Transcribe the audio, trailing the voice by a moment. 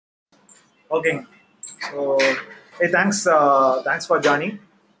Okay. So, hey, thanks for joining.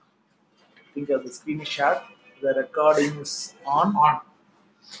 I think the screen is shared. The recording is on.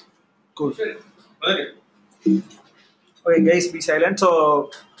 Cool. Okay, guys, be silent. So,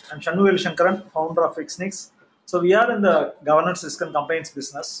 I'm Shanuvel Shankaran, founder of FixNix. So, we are in the governance risk and compliance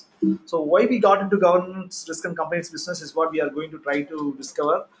business. So, why we got into governance risk and compliance business is what we are going to try to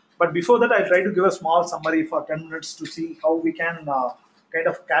discover. But before that, I'll try to give a small summary for 10 minutes to see how we can kind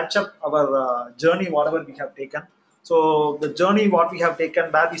of catch up our journey, whatever we have taken. So, the journey, what we have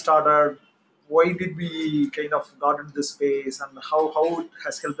taken, where we started, why did we kind of got into this space, and how it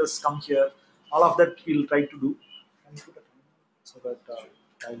has helped us come here. All of that we'll try to do so that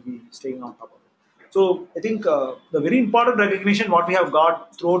I'll be staying on top of it. So I think the very important recognition what we have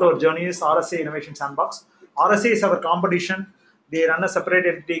got throughout our journey is RSA Innovation Sandbox. RSA is our competition. They run a separate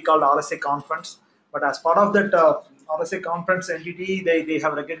entity called RSA Conference. But as part of that RSA Conference entity, they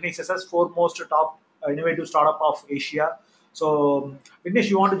have recognized us as foremost top innovative startup of Asia. So Vignesh,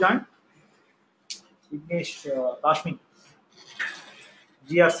 you want to join? Vignesh, Rashmi,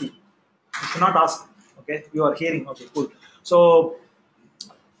 GRC. You should not ask. Okay, you are hearing. Okay, cool. So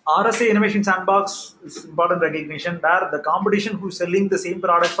RSA Innovation Sandbox is important recognition where the competition who's selling the same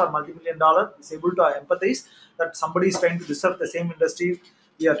product for multi-million dollar is able to empathize that somebody is trying to disrupt the same industry.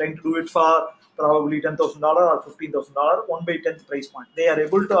 We are trying to do it for probably $10,000 or $15,000, 1/10th price point. They are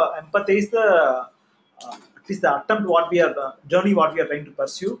able to empathize the at least the attempt what we are the journey what we are trying to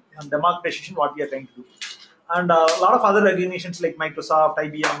pursue and democratization what we are trying to do. And a lot of other recognitions like Microsoft,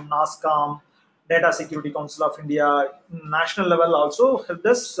 IBM, NASCOM, Data Security Council of India, national level also helped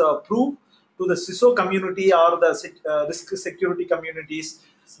us prove to the CISO community or the risk security communities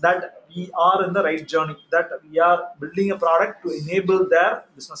that we are in the right journey, that we are building a product to enable their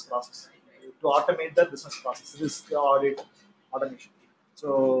business process, to automate their business process, risk audit, automation.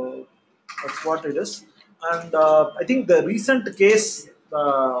 So that's what it is. And I think the recent case,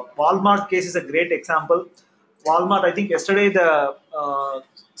 the Walmart case, is a great example. Walmart, I think yesterday the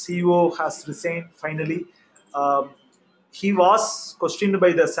CEO has resigned finally. Um, he was questioned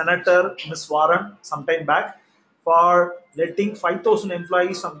by the senator, Ms. Warren, sometime back for letting 5,000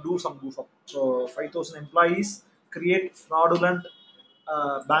 employees do some goof up. So 5,000 employees create fraudulent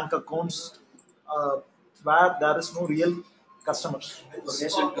bank accounts uh, where there is no real customers. Okay.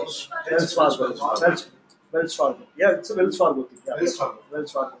 Wells Fargo. Wells Fargo. Yeah, it's a Wells Fargo thing. Yeah.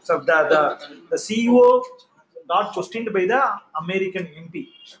 Wells Fargo. So the CEO got questioned by the American MP,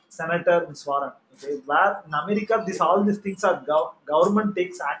 Senator Ms. Warren. Okay, where in America, all these things are government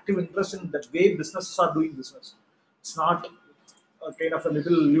takes active interest in the way businesses are doing business. It's not a kind of a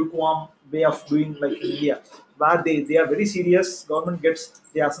little lukewarm way of doing like in India, where they are very serious. Government gets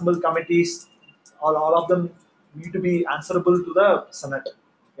they assemble committees. All of them need to be answerable to the Senate.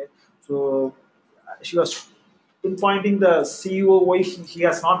 Okay, so she was pinpointing the CEO why he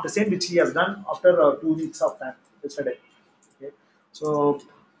has not resigned, which he has done after 2 weeks of time yesterday. Okay, so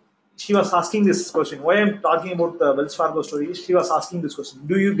she was asking this question. Why I'm talking about the Wells Fargo story? She was asking this question: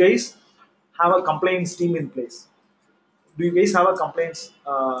 do you guys have a complaints team in place? Do you guys have a complaints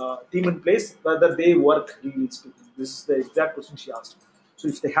team in place whether they work really speaking? This is the exact question she asked. So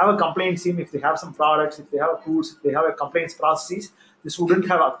if they have a complaints team, if they have some products, if they have tools, if they have a complaints processes, this wouldn't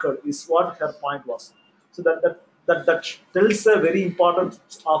have occurred, is what her point was. So that tells the very importance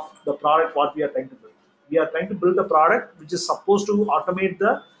of the product what we are trying to build. We are trying to build a product which is supposed to automate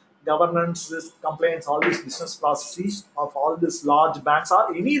the governance, this compliance, all these business processes of all these large banks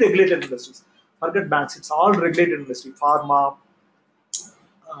or any regulated industries. Forget banks, it's all regulated industry, pharma,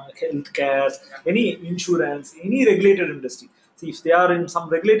 healthcare, any insurance, any regulated industry. See, if they are in some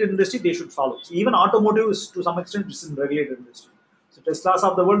regulated industry, they should follow. So even automotive is to some extent is in regulated industry. So Teslas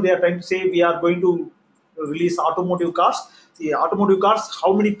of the world, they are trying to say we are going to release automotive cars. See, automotive cars,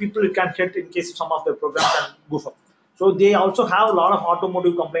 how many people it can hit in case some of the programs can goof up. So they also have a lot of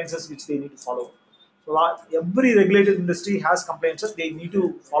automotive compliances which they need to follow. So every regulated industry has compliances. They need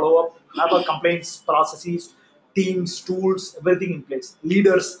to follow up, have a complaints processes, teams, tools, everything in place.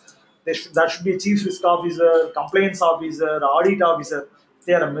 Leaders, that should be a chief risk officer, compliance officer, audit officer.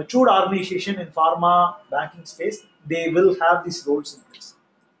 They are a matured organization in pharma banking space. They will have these roles in place.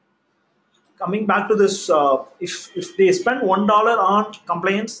 Coming back to this, if they spend $1 on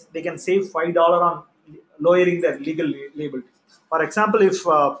compliance, they can save $5 on lowering their legal liability. For example, if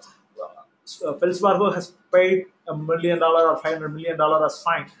Wells Fargo has paid $1 million or $500 million as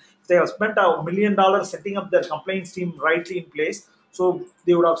fine, they have spent $1 million setting up their compliance team rightly in place, so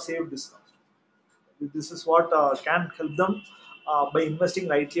they would have saved this cost. This is what can help them by investing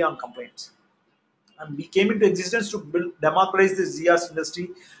rightly on compliance. And we came into existence to build democratize the ZR's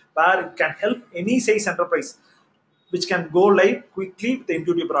industry where it can help any size enterprise which can go live quickly with the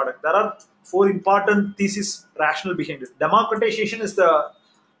intuitive product. There are four important thesis rationale behind it. Democratization is the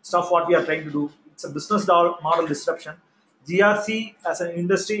stuff what we are trying to do. It's a business model disruption. GRC as an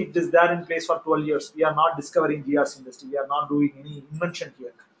industry, it is there in place for 12 years. We are not discovering GRC industry. We are not doing any invention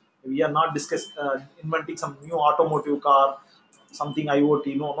here. We are not inventing some new automotive car, something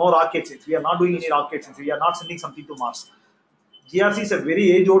IoT. No, no rocket science. We are not doing any rocket science. We are not sending something to Mars. GRC is a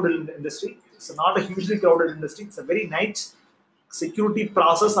very age-old industry. It's not a hugely crowded industry. It's a very nice security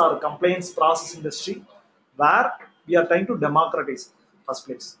process or compliance process industry where we are trying to democratize first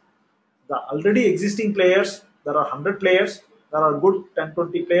place. The already existing players, there are 100 players, there are good 10,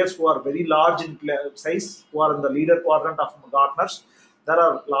 20 players who are very large in size, who are in the leader quadrant of Gartners. There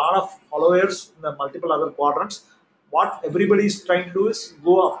are a lot of followers in the multiple other quadrants. What everybody is trying to do is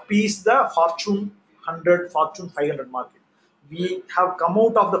go appease the Fortune 100, Fortune 500 market. We have come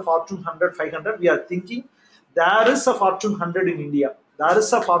out of the Fortune 100, 500. We are thinking there is a Fortune 100 in India. There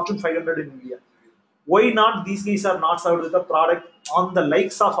is a Fortune 500 in India. Why not these guys are not served with a product on the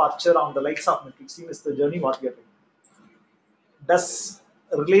likes of Archer, on the likes of Metrics team is the journey what we are taking. Does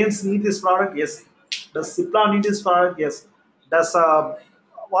Reliance need this product? Yes. Does Cipla need this product? Yes. Does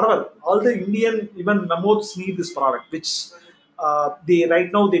whatever all the Indian even Mammoths need this product, which they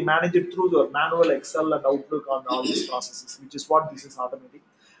right now they manage it through the manual Excel and Outlook on all these processes, which is what this is automating.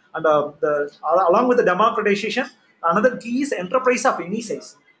 And along with the democratization, another key is enterprise of any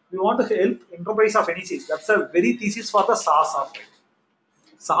size. We want to help enterprise of any size. That's a very thesis for the SaaS offering.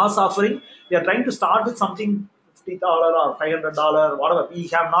 SaaS offering, we are trying to start with something $50 or $500, whatever. We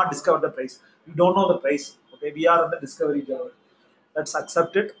have not discovered the price. We don't know the price. Okay, we are in the discovery journey. Let's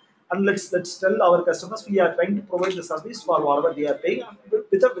accept it, and let's tell our customers we are trying to provide the service for whatever they are paying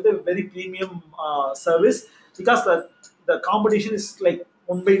with a very premium service, because the competition is like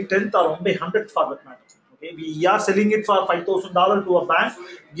 1/10 or 1/100 for that matter. Okay, we are selling it for $5,000 to a bank,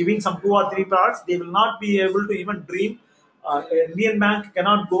 giving some 2 or 3 products. They will not be able to even dream. An Indian bank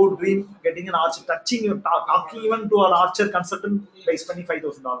cannot go dream getting an archer, talking even to an archer consultant by spending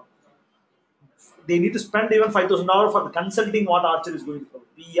 $5,000. They need to spend even $5,000 for the consulting what Archer is going to do.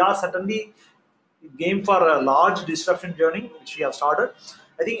 We are certainly game for a large disruption journey which we have started.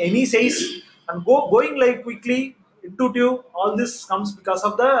 I think any size and going like quickly, intuitive, all this comes because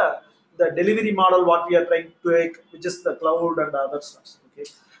of the delivery model what we are trying to take, which is the cloud and other stuff. Okay,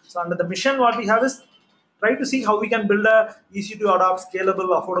 so under the mission what we have is try to see how we can build a easy to adopt, scalable,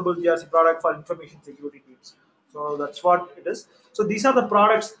 affordable GRC product for information security teams. So that's what it is. So these are the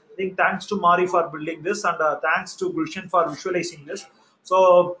products. I think thanks to Mari for building this, and thanks to Gulshan for visualizing this. So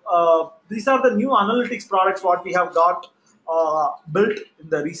these are the new analytics products what we have got built in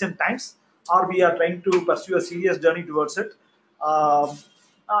the recent times, or we are trying to pursue a serious journey towards it. Um,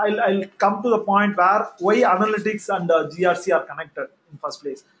 I'll come to the point where why analytics and GRC are connected in first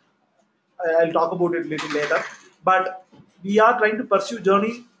place. I'll talk about it a little later. But we are trying to pursue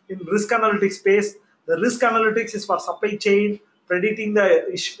journey in risk analytics space. The risk analytics is for supply chain, predicting the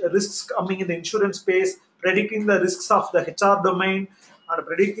risks coming in the insurance space, predicting the risks of the HR domain, and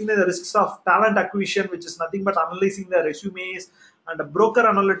predicting the risks of talent acquisition, which is nothing but analyzing the resumes, and the broker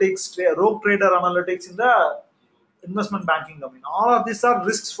analytics, rogue trader analytics in the investment banking domain. All of these are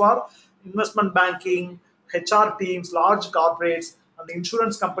risks for investment banking, HR teams, large corporates, and the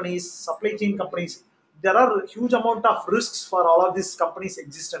insurance companies, supply chain companies. There are a huge amount of risks for all of these companies'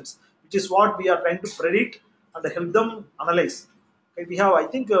 existence, which is what we are trying to predict and help them analyze. Okay, we have, I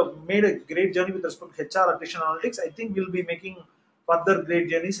think, made a great journey with respect to HR attrition analytics. I think we'll be making further great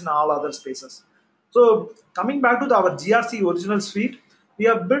journeys in all other spaces. So coming back to our GRC original suite, we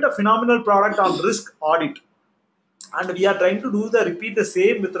have built a phenomenal product on risk audit, and we are trying to do the repeat the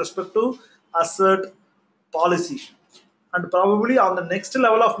same with respect to assert policy. And probably on the next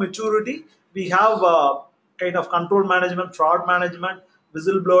level of maturity we have kind of control management, fraud management,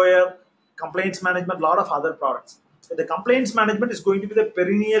 whistleblower, complaints management, lot of other products. So the complaints management is going to be the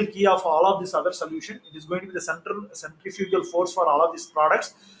perennial key of all of this other solution. It is going to be the centrifugal force for all of these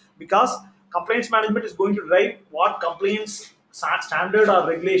products, because complaints management is going to drive what complaints standard or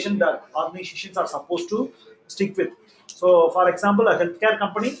regulation that organizations are supposed to stick with. So, for example, a healthcare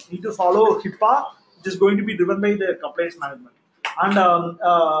company need to follow HIPAA, which is going to be driven by the complaints management. And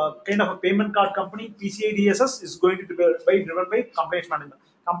kind of a payment card company, PCI DSS, is going to be driven by complaints management.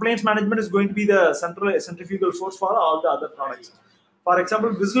 Complaints management is going to be the centrifugal force for all the other products. For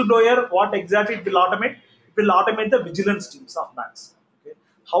example, whistleblower, what exactly it will automate? It will automate the vigilance teams of banks. Okay.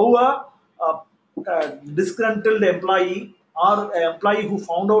 How a disgruntled employee or an employee who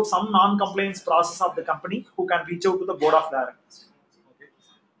found out some non-compliance process of the company, who can reach out to the board of directors. Okay.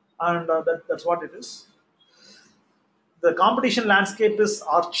 and that's what it is. The competition landscape is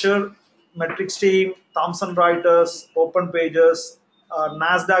Archer, Metrics Team, Thomson Reuters, Open Pages,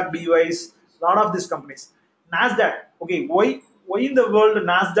 Nasdaq, BWise, a lot of these companies. Nasdaq, okay, why in the world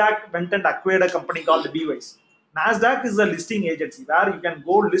Nasdaq went and acquired a company called BWise? Nasdaq is a listing agency where you can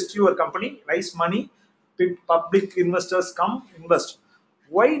go list your company, raise money, public investors come invest.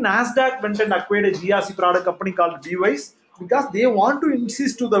 Why Nasdaq went and acquired a GRC product company called BWise? Because they want to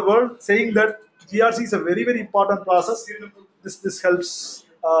insist to the world saying that GRC is a very important process. This helps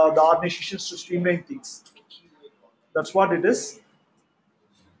the organizations to streamline things. That's what it is.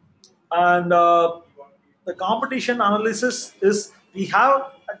 And the competition analysis is we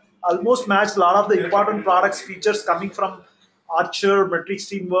have almost matched a lot of the important products features coming from Archer, Metrics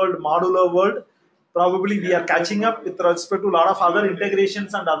Team World, Modular World. Probably we are catching up with respect to a lot of other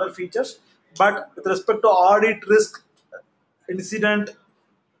integrations and other features. But with respect to audit, risk, incident,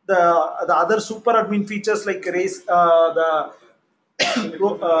 the other super admin features like raise the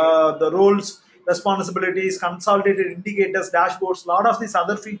roles, responsibilities, consolidated indicators, dashboards, a lot of these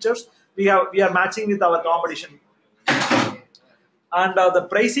other features we are matching with our competition. And the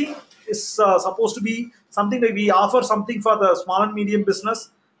pricing is supposed to be something like we offer something for the small and medium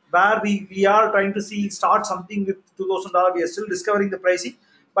business where we are trying to see start something with $2,000. We are still discovering the pricing,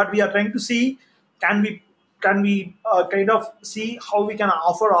 but we are trying to see can we kind of see how we can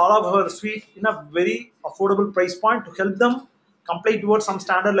offer all of our suite in a very affordable price point to help them comply towards some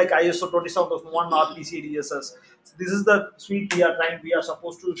standard like ISO 27001 or PCI-DSS. So this is the suite we are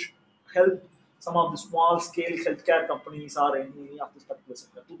supposed to help some of the small scale healthcare companies or any of this particular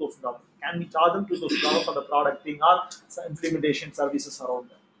sector, $2,000. Can we charge them $2,000 for the product thing or some implementation services around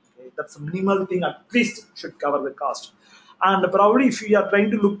that? Okay, that's a minimal thing, at least should cover the cost. And probably if we are trying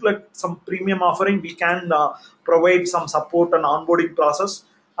to look like some premium offering, we can provide some support and onboarding process.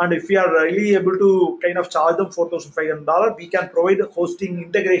 And if we are really able to kind of charge them $4,500, we can provide hosting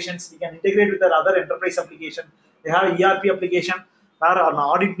integrations. We can integrate with their other enterprise application. They have ERP application where an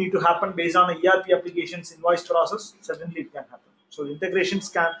audit need to happen based on a ERP application's invoice process. Certainly it can happen. So integrations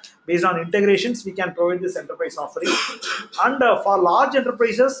can, based on integrations, we can provide this enterprise offering. And for large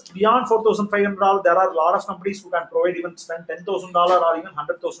enterprises beyond $4,500, there are a lot of companies who can provide even spend $10,000 or even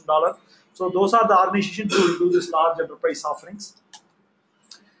 $100,000. So those are the organizations who will do this large enterprise offerings.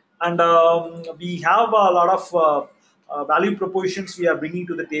 And we have a lot of value propositions we are bringing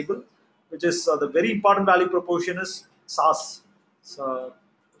to the table, which is the very important value proposition is SaaS, so,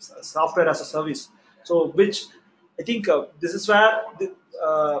 software as a service. So which I think this is where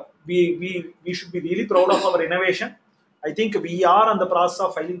we should be really proud of our innovation. I think we are in the process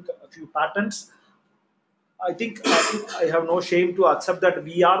of filing a few patents. I think I have no shame to accept that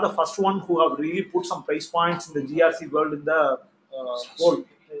we are the first one who have really put some price points in the GRC world in the whole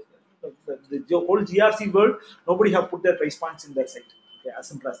the whole GRC world. Nobody have put their price points in their site. Okay, as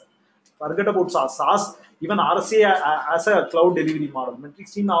simple as that. Forget about SaaS. SaaS, even RSA as a cloud delivery model.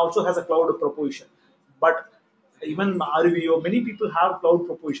 Metrics team also has a cloud proposition, but even RVO, many people have cloud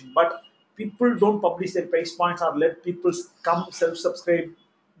proposition, but people don't publish their price points or let people come self-subscribe,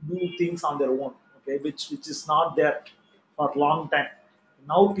 do things on their own. Okay, which is not there for a long time.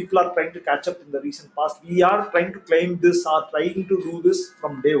 Now people are trying to catch up in the recent past. We are trying to claim this or trying to do this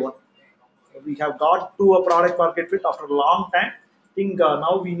from day one. We have got to a product market fit after a long time. I think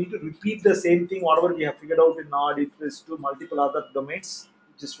now we need to repeat the same thing, whatever we have figured out in audit risk to multiple other domains,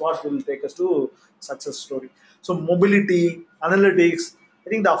 which is what will take us to success story. So mobility, analytics, I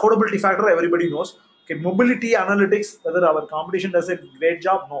think the affordability factor everybody knows. Okay, mobility analytics, whether our competition does a great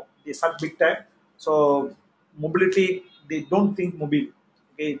job, no, they suck big time. So mobility, they don't think mobile.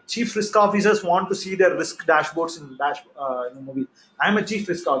 Okay, chief risk officers want to see their risk dashboards in mobile. I am a chief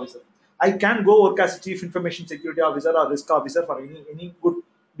risk officer. I can go work as a chief information security officer or risk officer for any good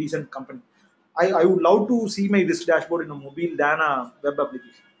decent company. I would love to see my risk dashboard in a mobile than a web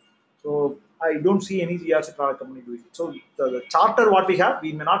application. So I don't see any GRC product company doing it. So the charter what we have,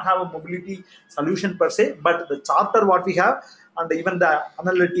 we may not have a mobility solution per se, but the charter what we have and even the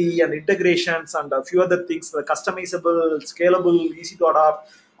analytic and integrations and a few other things, the customizable, scalable, easy to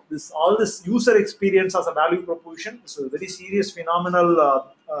adopt, all this user experience as a value proposition is a very serious, phenomenal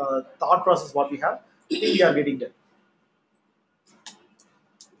thought process what we have. I think we are getting there.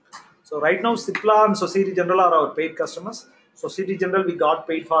 So right now, Cipla and Society General are our paid customers. Society General, we got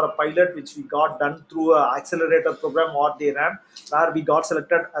paid for a pilot, which we got done through an accelerator program what they ran, where we got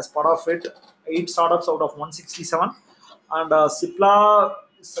selected as part of it, 8 startups out of 167. And Cipla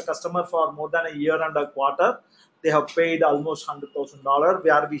is a customer for more than a year and a quarter. They have paid almost $100,000,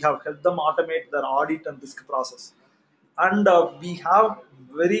 where we have helped them automate their audit and risk process. and we have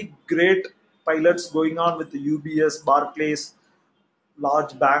very great pilots going on with the UBS, Barclays,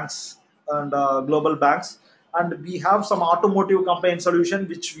 large banks and global banks. And we have some automotive campaign solution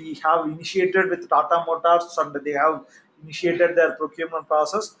which we have initiated with Tata Motors, and they have initiated their procurement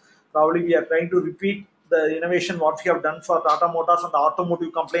process. Probably we are trying to repeat the innovation what we have done for Tata Motors and the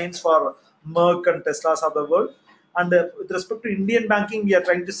automotive complaints for Merck and Teslas of the world. And with respect to Indian banking, we are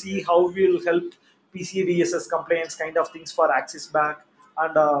trying to see how we will help PCDSS complaints kind of things for Axis Bank,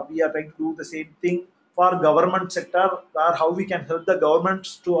 and we are trying to do the same thing for government sector, where how we can help the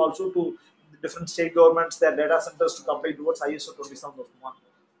governments to also to different state governments, their data centers to comply towards ISO 27001.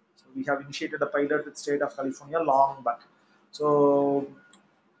 So we have initiated a pilot with state of California long back. So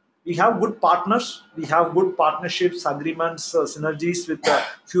we have good partners, we have good partnerships, agreements, synergies with a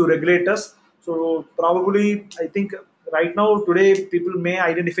few regulators. So probably, I think right now today people may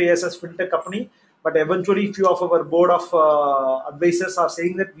identify us as fintech company, but eventually few of our board of advisors are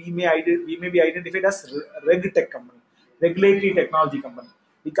saying that we may be identified as reg tech company, regulatory technology company,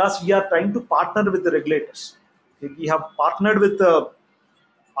 because we are trying to partner with the regulators. We have partnered with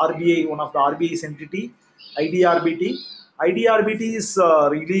RBI, one of the RBI's entity, IDRBT. IDRBT is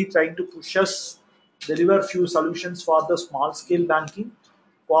really trying to push us deliver few solutions for the small scale banking,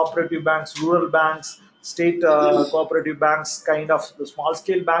 cooperative banks, rural banks, state cooperative banks, kind of the small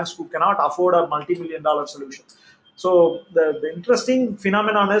scale banks who cannot afford a multi-million dollar solution. So the interesting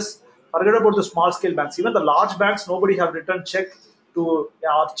phenomenon is, forget about the small scale banks. Even the large banks, nobody have returned check to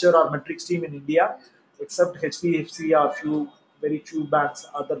Archer or Metrics team in India, except HDFC or few very few banks,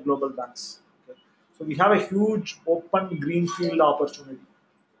 other global banks. Okay. So we have a huge open greenfield opportunity.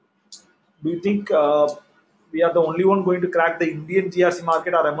 Do you think we are the only one going to crack the Indian GRC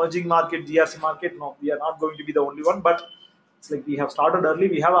market or emerging market GRC market? No, we are not going to be the only one. But it's like we have started early.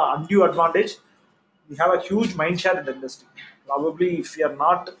 We have an undue advantage. We have a huge mind share in the industry. Probably, if we are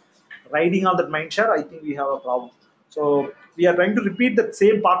not riding on that mind share, I think we have a problem. So we are trying to repeat that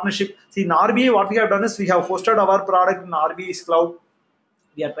same partnership. See, in RBA, what we have done is we have hosted our product in RBA's cloud.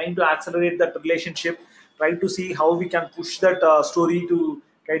 We are trying to accelerate that relationship, trying to see how we can push that story to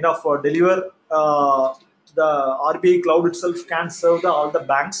kind of deliver the RBI cloud itself can serve all the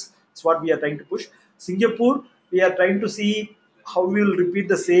banks. That's what we are trying to push. Singapore, we are trying to see how we will repeat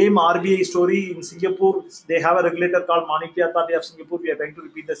the same RBI story in Singapore. They have a regulator called Monetary Authority of Singapore. We are trying to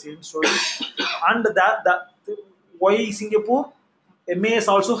repeat the same story. And that why Singapore? MAS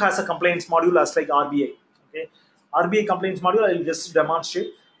also has a complaints module as like RBI. Okay, RBI complaints module. I'll just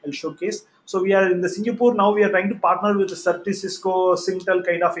demonstrate. I'll showcase. So we are in the Singapore now. We are trying to partner with the Certi, Cisco, Singtel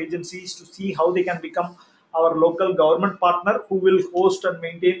kind of agencies to see how they can become our local government partner who will host and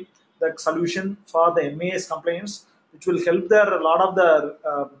maintain the solution for the MAS complaints, which will help their a lot of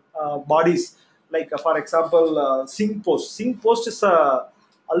the bodies. Like for example, SingPost. SingPost is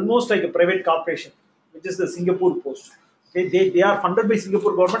almost like a private corporation, which is the Singapore Post. They are funded by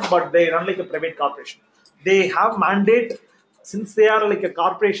Singapore government, but they run like a private corporation. They have mandate, since they are like a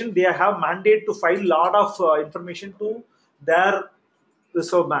corporation, they have mandate to file lot of information to their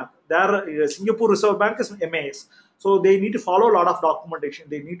Reserve Bank. Their Singapore Reserve Bank is MAS. So they need to follow a lot of documentation.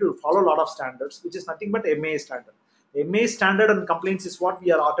 They need to follow a lot of standards, which is nothing but MAS standard. MAS standard and complaints is what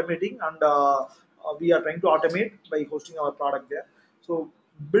we are automating, and we are trying to automate by hosting our product there. So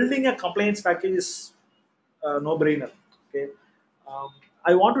building a complaints package is no-brainer. Okay, um,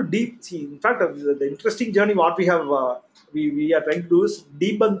 I want to deep see. In fact, the interesting journey what we have we are trying to do is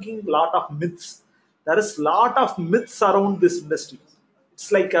debunking lot of myths. There is lot of myths around this industry.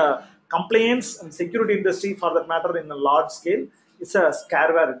 It's like a compliance and security industry, for that matter, in a large scale. It's a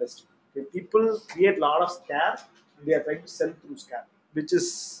scareware industry. Okay? People create a lot of scare, and they are trying to sell through scare, which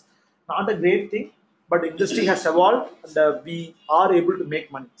is not a great thing. But industry has evolved, and we are able to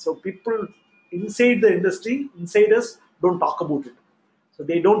make money. So people inside the industry, inside us, don't talk about it. So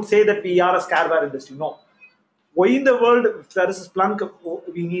they don't say that we are a scareware industry. No. Why in the world, if there is a Splunk,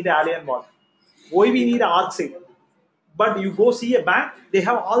 we need alien wall? Why we need ArcSight? But you go see a bank, they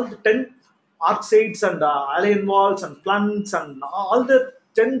have all the 10 ArcSights and alien walls and Splunks and all the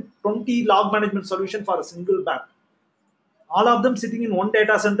 10, 20 log management solution for a single bank. All of them sitting in one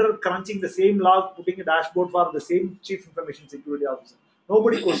data center, crunching the same log, putting a dashboard for the same chief information security officer.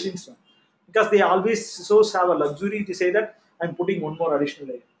 Nobody questions them because they always so have a luxury to say that I'm putting one more additional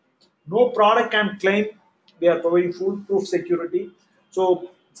layer. No product can claim they are providing foolproof security. So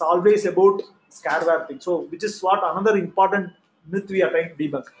it's always about scareware thing. So which is what another important myth we are trying to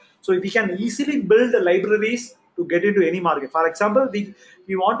debunk. So if we can easily build libraries to get into any market. For example,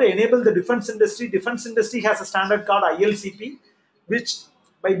 we want to enable the defense industry. Defense industry has a standard called ILCP, which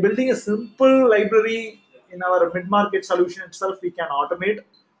by building a simple library in our mid-market solution itself, we can automate,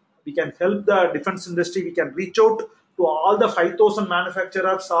 we can help the defense industry, we can reach out to all the 5,000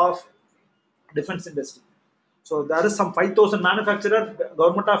 manufacturers of defense industry. So there is some 5,000 manufacturer.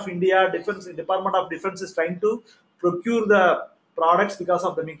 Government of India, Defense Department of Defense is trying to procure the products because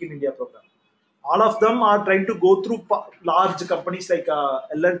of the Make in India program. All of them are trying to go through large companies like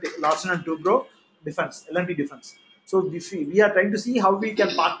L&T, Larsen and Toubro Defense, L&T Defense. So we are trying to see how we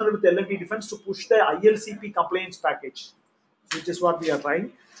can partner with L&T Defense to push the ILCP compliance package, which is what we are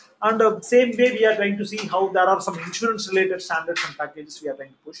trying. And same way, we are trying to see how there are some insurance related standards and packages we are trying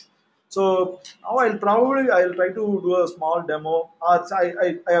to push. So now I'll try to do a small demo.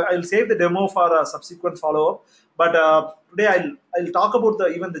 I'll save the demo for a subsequent follow up. But today I'll talk about the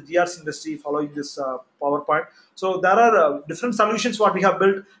even the GRC industry following this PowerPoint. So there are different solutions what we have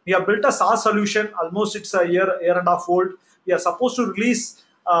built. We have built a SaaS solution. Almost it's a year and a half old. We are supposed to release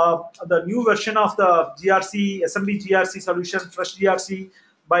the new version of the GRC SMB GRC solution, fresh GRC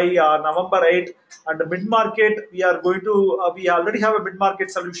by November 8th. And the mid market we are going to we already have a mid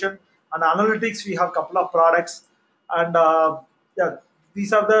market solution. And analytics, we have a couple of products, and yeah,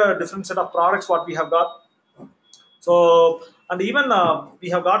 these are the different set of products what we have got. So, and even we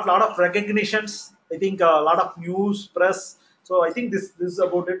have got a lot of recognitions. I think a lot of news, press. So I think this is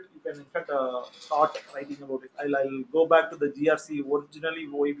about it. You can in fact start writing about it. I'll go back to the GRC originally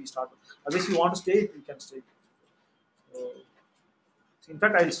why we started. Unless you want to stay, you can stay. So, in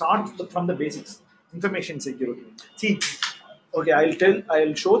fact, I'll start from the basics. Information security. See, okay,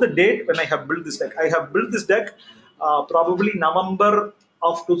 I'll show the date when I have built this deck. I have built this deck probably November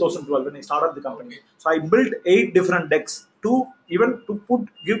of 2012 when I started the company. So I built 8 different decks to even to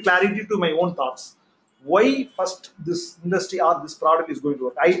give clarity to my own thoughts. Why first this industry or this product is going to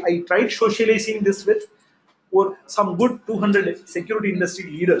work. I tried socializing this with or some good 200 security industry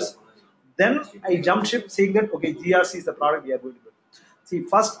leaders. Then I jumped ship saying that okay, GRC is the product we are going to build. See,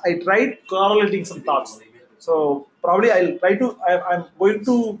 first I tried correlating some thoughts. So probably I'll try to. I'm going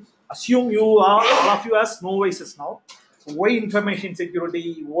to assume you are all of you as novices now. So why information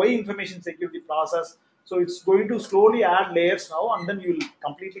security? Why information security process? So it's going to slowly add layers now, and then you will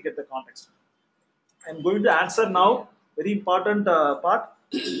completely get the context. I'm going to answer now. Very important part.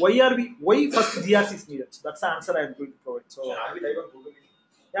 Why first GRC is needed? So that's the answer I'm going to provide. So are we live on Google?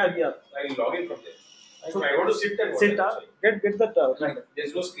 yeah, we are. I'll log in from there. So I want to sit and sit. Get that.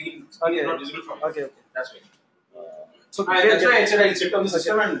 There's no screen. Screen is not visible from Okay. That's right. So that's why I said I'll sit on the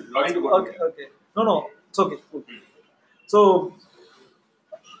system and log into Google. Okay. No, it's okay. Cool. So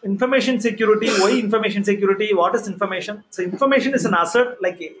information security. Why information security? What is information? So information is an asset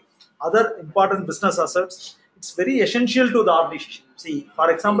like other important business assets. It's very essential to the organization. See,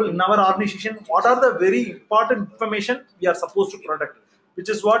 for example, in our organization, what are the very important information we are supposed to protect, which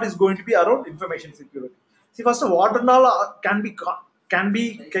is what is going to be around information security. See, first of all, what and all can be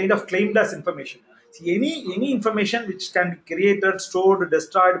kind of claimed as information. See, any information which can be created, stored,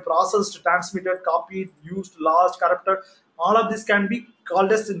 destroyed, processed, transmitted, copied, used, lost, corrupted, all of this can be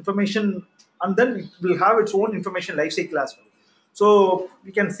called as information, and then it will have its own information life cycle as well. So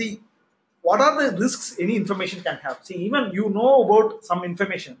we can see what are the risks any information can have. See, even you know about some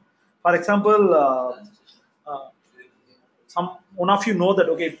information. For example, some one of you know that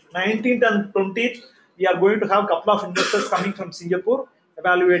okay, 19th and 20th we are going to have a couple of investors coming from Singapore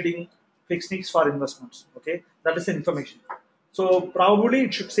evaluating FixNix for investments. Okay, that is information. So probably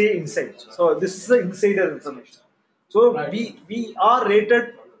it should say inside. So this is the insider information. So we are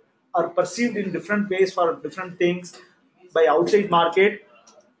rated or perceived in different ways for different things by outside market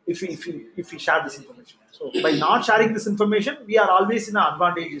if we share this information. So by not sharing this information, we are always in an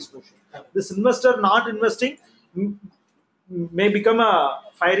advantageous position. This investor not investing may become a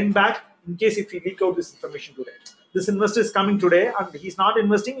firing back in case if we leak out this information today. This investor is coming today and he's not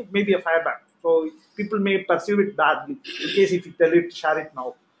investing, it may be a fireback. So people may perceive it badly in case if you tell it, share it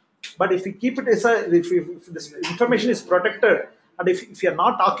now. But if we keep it as if this information is protected and if you're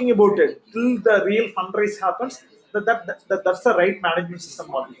not talking about it till the real fundraise happens, that's the right management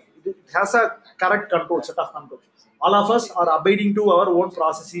system model. It has a correct control, set of controls. All of us are abiding to our own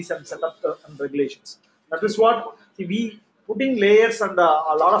processes and setup and regulations. That is what we putting layers and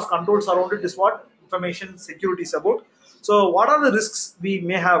a lot of controls around it is what information security is about. So what are the risks we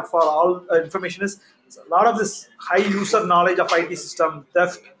may have for all information is a lot of this high user knowledge of IT system,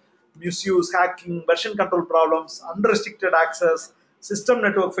 theft, misuse, hacking, version control problems, unrestricted access, system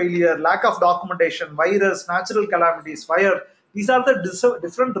network failure, lack of documentation, virus, natural calamities, fire. These are the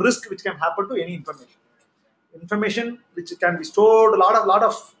different risks which can happen to any information. Information which can be stored, lot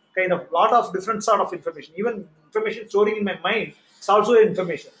of different sort of information. Even information storing in my mind is also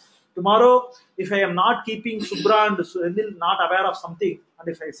information. Tomorrow, if I am not keeping Subra and Sunil not aware of something, and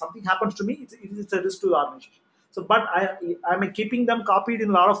if something happens to me, it's a risk to the organization. So, but I'm keeping them copied in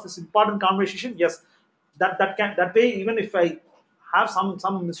a lot of this important conversation. Yes, that way, even if I have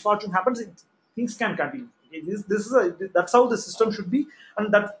some misfortune happens, things can continue. Okay, that's how the system should be,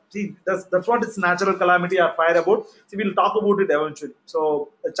 and that's what its natural calamity or fire about. So we'll talk about it eventually. So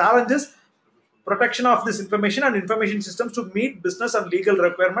the challenge is protection of this information and information systems to meet business and legal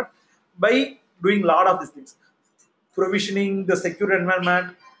requirement by doing a lot of these things, provisioning the secure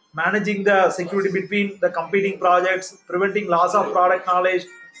environment, managing the security between the competing projects, preventing loss of product knowledge,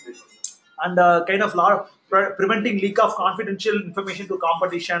 and kind of lot of preventing leak of confidential information to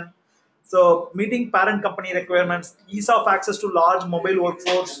competition. So meeting parent company requirements, ease of access to large mobile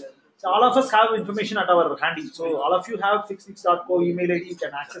workforce. So all of us have information at our handy. So all of you have fixnix.co email ID, you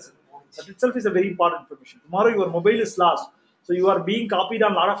can access it. That itself is a very important information. Tomorrow your mobile is lost. So you are being copied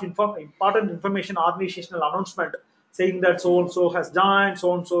on a lot of important information, organizational announcement saying that so and so has joined,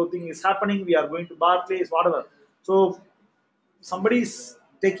 so and so thing is happening, we are going to Barclays, whatever. So somebody is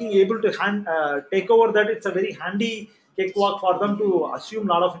taking able to take over that, it's a very handy cakewalk for them to assume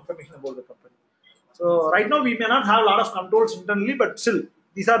a lot of information about the company. So right now we may not have a lot of controls internally, but still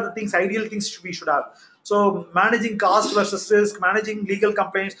these are the things, ideal things we should have. So managing cost versus risk, managing legal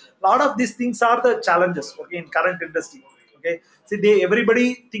complaints, a lot of these things are the challenges. Okay, in current industry. Okay, see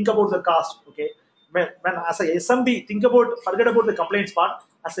everybody think about the cost. Okay, when as a SMB think about, forget about the complaints part.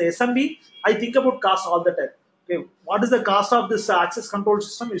 As a SMB, I think about cost all the time. Okay, what is the cost of this access control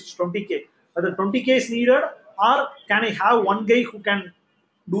system? Is 20K. Whether 20K is needed, or can I have one guy who can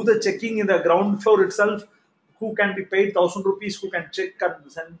do the checking in the ground floor itself, who can be paid 1,000 rupees, who can check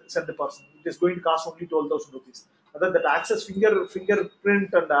and send the person. It is going to cost only 12,000 rupees. Whether that access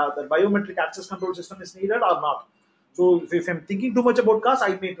fingerprint and the biometric access control system is needed or not. So if I'm thinking too much about cost,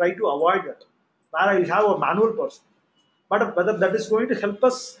 I may try to avoid that. Where I have a manual person. But whether that is going to help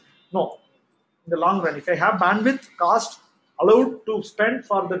us, no. In the long run, if I have bandwidth, cost allowed to spend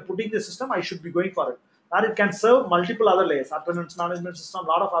for the putting the system, I should be going for it. Or it can serve multiple other layers, attendance management system, a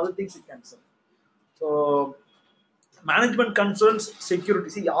lot of other things it can serve. So management concerns, security.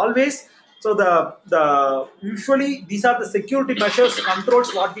 See, always. So the usually these are the security measures,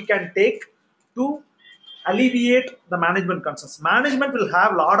 controls what we can take to alleviate the management concerns. Management will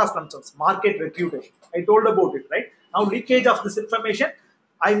have a lot of concerns. Market reputation. I told about it, right? Now leakage of this information,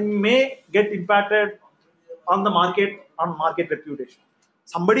 I may get impacted on the market, on market reputation.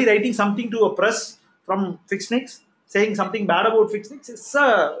 Somebody writing something to a press from FixNix saying something bad about FixNix is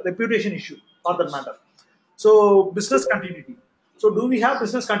a reputation issue for that matter. So business continuity. So do we have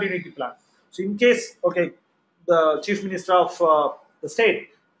business continuity plan? So in case, okay, the chief minister of the state,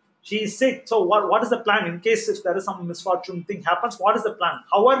 she is sick. So what is the plan in case if there is some misfortune thing happens? What is the plan?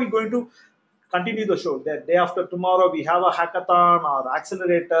 How are we going to continue the show? The day after tomorrow, we have a hackathon or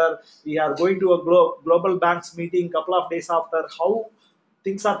accelerator. We are going to a global banks meeting couple of days after. How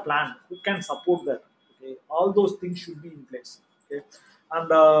things are planned? Who can support that? Okay, all those things should be in place. Okay, and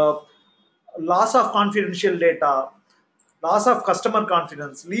loss of confidential data, loss of customer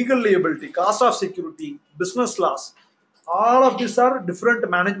confidence, legal liability, cost of security, business loss. All of these are different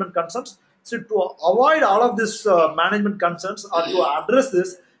management concerns. So to avoid all of these management concerns or to address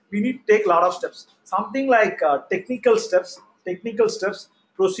this, we need to take a lot of steps. Something like technical steps,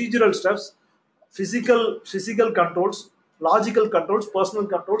 procedural steps, physical controls, logical controls, personal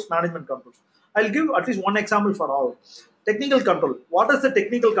controls, management controls. I'll give at least one example for all. Technical control. What is the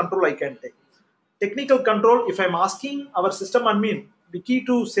technical control I can take? Technical control, if I'm asking our system admin, the key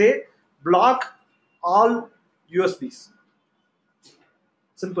to say block all USBs.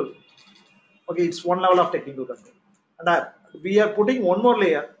 Simple. Okay, it's one level of technical control. And we are putting one more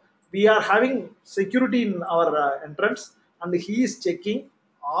layer. We are having security in our entrance, and he is checking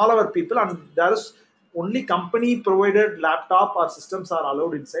all our people, and there is only company provided laptop or systems are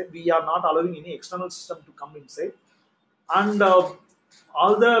allowed inside. We are not allowing any external system to come inside. And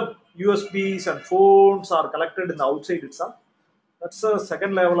all the USBs and phones are collected in the outside itself. That's a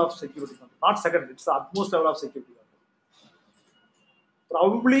second level of security control. Not second, it's the utmost level of security control.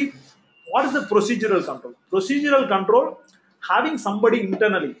 Probably, what is the procedural control? Procedural control, having somebody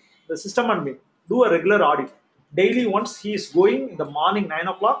internally, the system admin, do a regular audit. Daily once he is going in the morning 9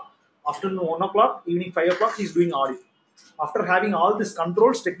 o'clock, afternoon 1 o'clock, evening 5 o'clock, he is doing audit. After having all these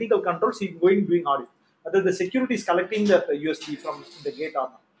controls, technical controls, he is going doing audit. Whether the security is collecting the USB from the gate or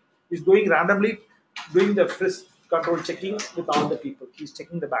not. He is going randomly, doing the frisk control checking with all the people. He is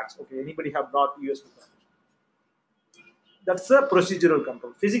checking the bags. Okay, anybody have brought USB? That's a procedural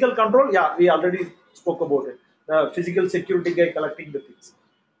control. Physical control, yeah, we already spoke about it. The physical security guy collecting the things.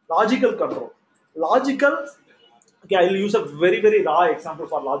 Logical control. Logical, okay, I'll use a very raw example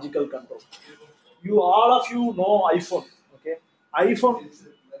for logical control. You all of you know iPhone, okay? iPhone,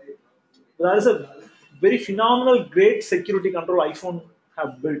 there is a very phenomenal, great security control iPhone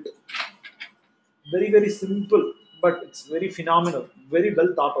have built. Very simple, but it's very phenomenal, very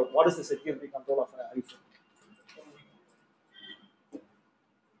well thought out. What is the security control of an iPhone?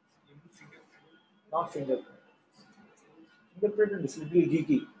 Not fingerprint. Fingerprint is little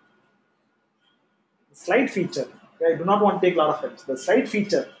geeky. Slide feature. Okay, I do not want to take a lot of time. The slide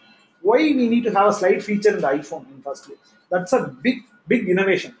feature. Why we need to have a slide feature in the iPhone in first place? That's a big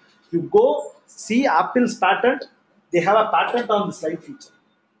innovation. You go see Apple's patent. They have a patent on the slide feature.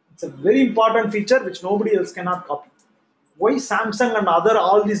 It's a very important feature which nobody else cannot copy. Why Samsung and other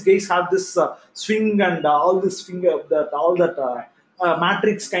all these guys have this swing and all this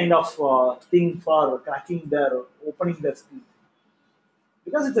matrix kind of thing for cracking their opening their screen?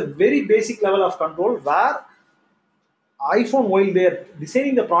 Because it's a very basic level of control where iPhone, while they're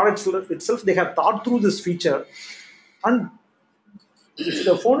designing the product itself, they have thought through this feature. And if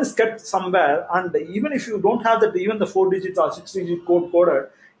the phone is kept somewhere, and even if you don't have that, even the 4 digits or 6 digit code coded,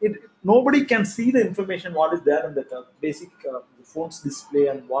 nobody can see the information what is there in the basic the phone's display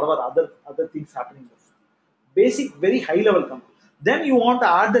and whatever other things happening. Basic, very high level control. Then you want to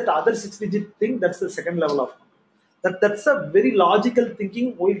add that other 6 digit thing. That's the second level of control. That's a very logical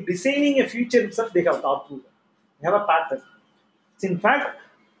thinking. While designing a feature itself, they have thought through that. They have a pattern. In fact,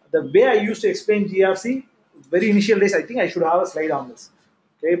 the way I used to explain GRC, very initial days, I think I should have a slide on this.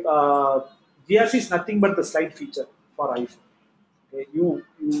 Okay, GRC is nothing but the slide feature for iPhone. Okay, you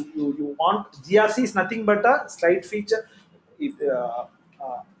want GRC is nothing but a slide feature. If,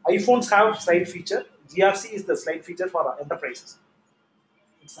 iPhones have slide feature. GRC is the slide feature for enterprises.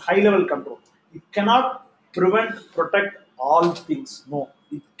 It's high level control. It cannot protect all things. No,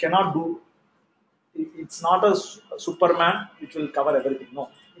 it cannot do. It's not a Superman which will cover everything. No,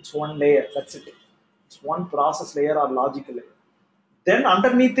 it's one layer. That's it. It's one process layer or logical layer. Then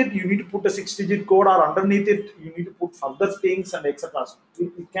underneath it, you need to put a 6 digit code, or underneath it, you need to put further things and etc. So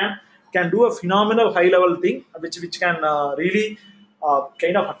it can do a phenomenal high level thing, which can really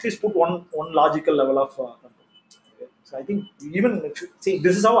kind of at least put one logical level of control. Okay. So I think even if see,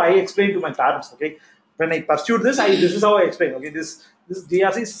 this is how I explain to my parents. Okay, when I pursued this, this is how I explain. Okay, this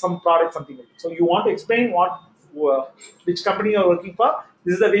GRC is some product, something like that. So you want to explain which company you are working for.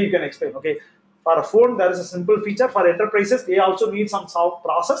 This is the way you can explain. Okay, for a phone, there is a simple feature. For enterprises, they also need some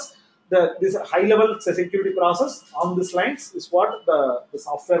process. This high level security process on these lines is what the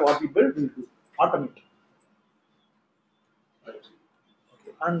software what we build will do. Automate.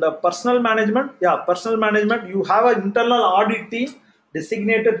 And personal management, personal management. You have an internal audit team,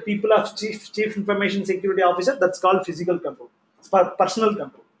 designated people of chief information security officer. That's called physical control. For personal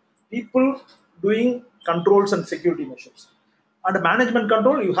control, people doing controls and security measures. Under management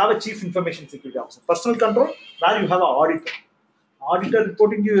control, you have a chief information security officer. Personal control, where you have an auditor. Auditor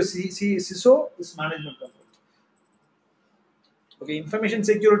reporting to your CISO is management control. Okay, information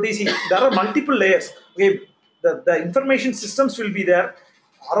security. See, there are multiple layers. Okay, the information systems will be there.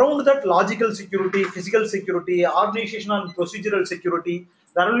 Around that, logical security, physical security, organizational and procedural security.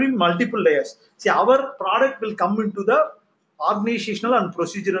 There will be multiple layers. See, our product will come into the organizational and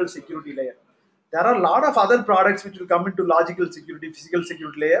procedural security layer. There are a lot of other products which will come into logical security, physical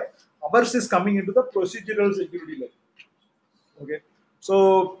security layer. Ours is coming into the procedural security layer. Okay,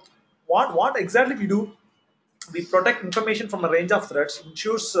 so what exactly we do? We protect information from a range of threats,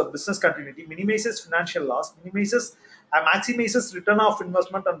 ensures business continuity, minimizes financial loss, maximizes return of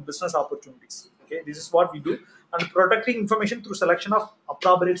investment and business opportunities. Okay, this is what we do, and protecting information through selection of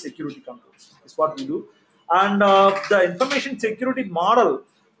appropriate security controls is what we do. And the information security model,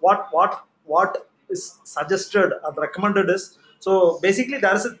 what is suggested and recommended is, so basically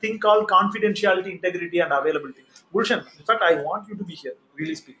there is a thing called confidentiality, integrity, and availability. Gulshan, in fact, I want you to be here,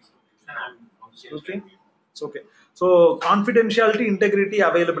 really speaking. Okay. It's okay. So confidentiality, integrity,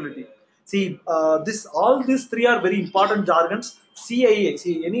 availability. See, all these three are very important jargons. CIA.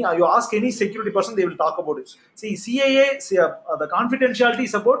 See, you ask any security person, they will talk about it. See, CIA. See, the confidentiality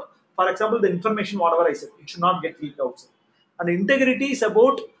is about, for example, the information whatever I said, it should not get leaked out. And integrity is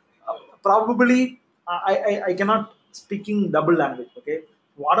about probably I cannot speaking double language. Okay,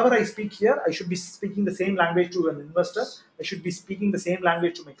 whatever I speak here, I should be speaking the same language to an investor. I should be speaking the same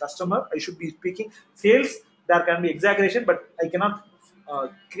language to my customer. I should be speaking sales. There can be exaggeration, but I cannot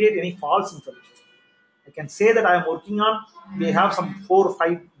create any false information. I can say that I am working on. We have some 4 or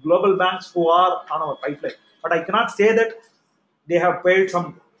 5 global banks who are on our pipeline, but I cannot say that they have paid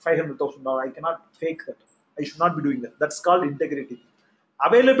some $500,000. I cannot fake that. I should not be doing that. That's called integrity.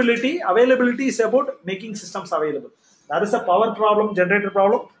 Availability is about making systems available. There is a power problem, generator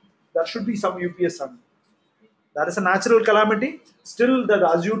problem. There should be some UPS running. There is a natural calamity. Still, the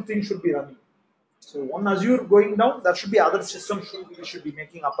Azure thing should be running. So one Azure going down, there should be other systems we should be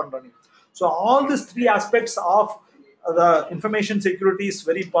making up and running. So all these three aspects of the information security is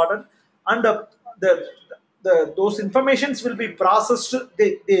very important, and those informations will be processed.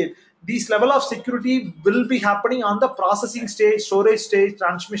 These level of security will be happening on the processing stage, storage stage,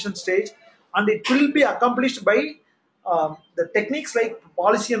 transmission stage, and it will be accomplished by the techniques like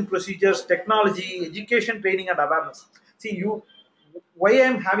policy and procedures, technology, education, training, and awareness. See, why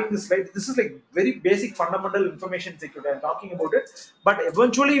I'm having this slide, this is like very basic fundamental information security. I'm talking about it, but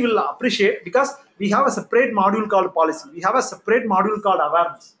eventually we'll appreciate because we have a separate module called policy. We have a separate module called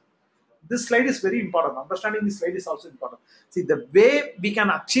awareness. This slide is very important. Understanding this slide is also important. See, the way we can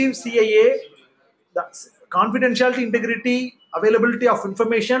achieve CIA, the confidentiality, integrity, availability of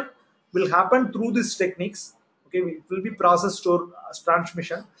information will happen through these techniques. Okay, it will be processed, stored,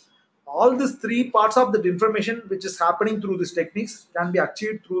 transmission. All these three parts of the information which is happening through these techniques can be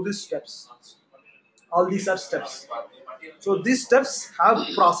achieved through these steps. All these are steps. So these steps have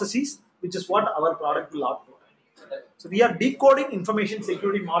processes, which is what our product will output. So we are decoding information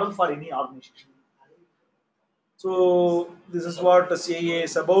security model for any organization. So this is what the CIA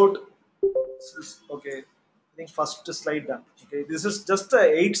is about. Okay, I think first slide done. Okay, this is just a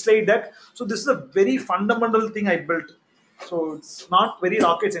 8-slide deck. So this is a very fundamental thing I built. So it's not very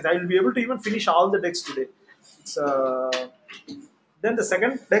rocket science. I will be able to even finish all the decks today. It's, then the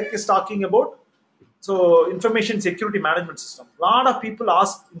second deck is talking about information security management system. A lot of people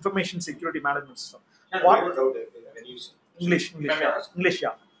ask information security management system. And What? when you English, Can I ask? English,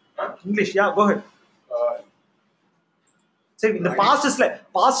 yeah. Huh? English, yeah. Go ahead. So in the past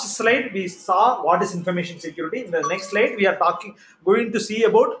slide, we saw what is information security. In the next slide, we are going to see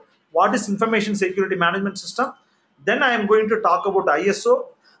about what is information security management system. Then I am going to talk about ISO.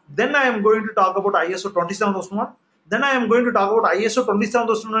 Then I am going to talk about ISO 27001. Then I am going to talk about ISO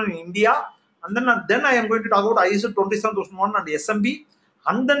 27001 in India. And then I am going to talk about ISO 27001 and SMB,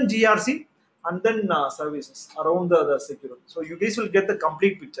 and then GRC, and then services around the security. So you guys will get the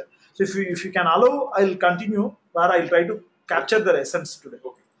complete picture. So if you can allow, I'll continue where I'll try to capture the essence today.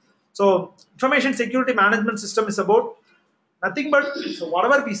 Okay. So information security management system is about nothing but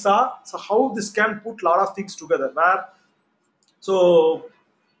whatever we saw. So how this can put a lot of things together. So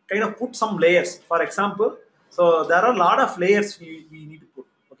kind of put some layers. For example, so there are a lot of layers we need to put.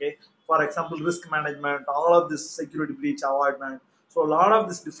 Okay. For example, risk management, all of this security breach avoidment. So a lot of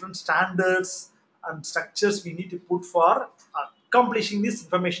these different standards and structures we need to put for accomplishing this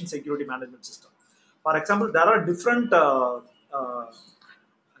information security management system. For example, there are different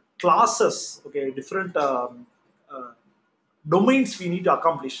classes, okay, different domains we need to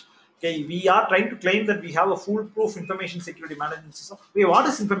accomplish. Okay, we are trying to claim that we have a foolproof information security management system. Okay, what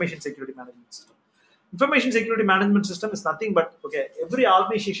is information security management system? Information security management system is nothing but, okay, every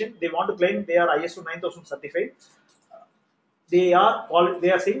organization, they want to claim they are ISO 9000 certified. They are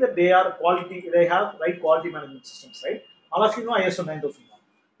saying that they are quality, they have right quality management systems, right? All of you know ISO 9001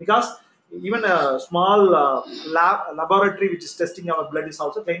 because even a small laboratory which is testing our blood is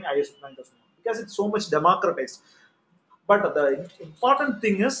also claiming ISO 9001 because it's so much democratized. But the important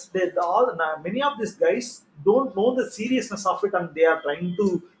thing is that many of these guys don't know the seriousness of it, and they are trying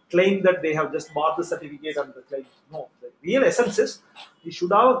to claim that they have just bought the certificate and the claim. No, the real essence is we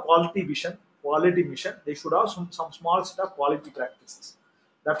should have a quality vision, quality mission. They should have some small set of quality practices.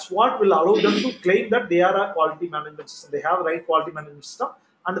 That's what will allow them to claim that they are a quality management system. They have right quality management system,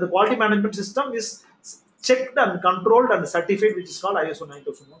 and the quality management system is checked and controlled and certified, which is called ISO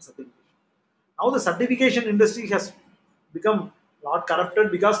 9001 certification. Now the certification industry has become a lot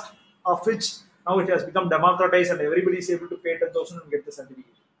corrupted because of which now it has become democratized and everybody is able to pay 10,000 and get the certificate.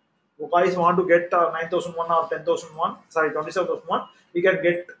 If guys want to get 9,001 or 10,001, sorry, 27,001, we can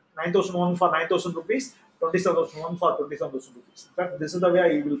get 9,001 for 9,000 rupees, 27,001 for 27,000 rupees. In fact, this is the way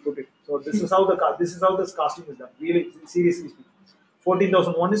I will put it. So this is how this casting is done. Really, seriously speaking,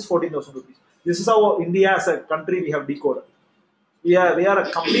 14,001 is 14,000 rupees. This is how India as a country we have decoded. We are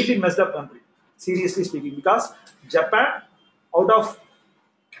a completely messed up country, seriously speaking, because Japan, out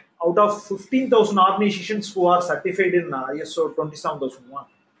of 15,000 organizations who are certified in ISO 27001,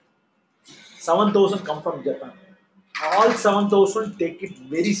 7,000 come from Japan. All 7,000 take it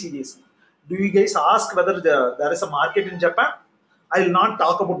very seriously. Do you guys ask whether there is a market in Japan? I will not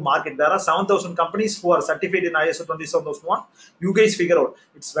talk about market. There are 7,000 companies who are certified in ISO 27001. You guys figure out.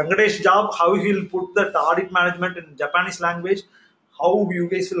 It's Venkatesh's job how he will put that audit management in Japanese language. How you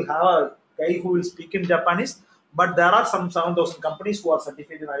guys will have a guy who will speak in Japanese. But there are some 7,000 companies who are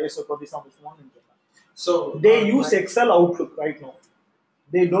certified in ISO 27001 in Japan. So They use Excel Outlook right now.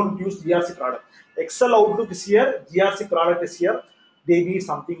 They don't use GRC product. Excel Outlook is here, GRC product is here. They need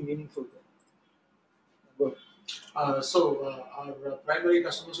something meaningful. Good. Our primary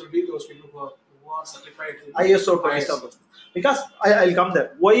customers will be those people who are certified in ISO 27000. Because I'll come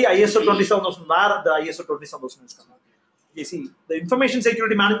there. Why ISO 27000? Where the ISO 27000 is coming? You see, the information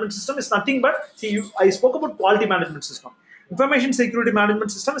security management system is nothing but, I spoke about quality management system. Information security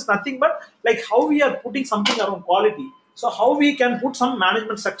management system is nothing but like how we are putting something around quality. So how we can put some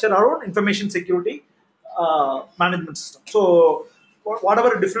management structure around information security management system. So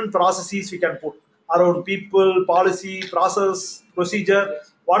whatever different processes we can put around people, policy, process, procedure,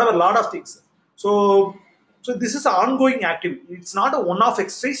 whatever, lot of things. So this is an ongoing activity. It's not a one-off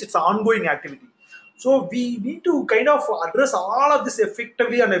exercise. It's an ongoing activity. So we need to kind of address all of this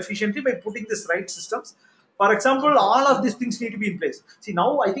effectively and efficiently by putting this right systems. For example, all of these things need to be in place. See,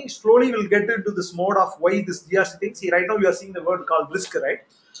 now I think slowly we'll get into this mode of why this GRC thing. See, right now you are seeing the word called risk, right?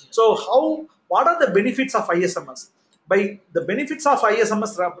 So what are the benefits of ISMS? By the benefits of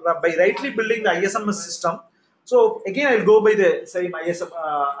ISMS, by rightly building the ISMS system. So again, I'll go by the same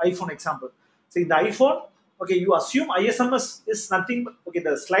iPhone example. See, the iPhone, okay, you assume ISMS is nothing, okay,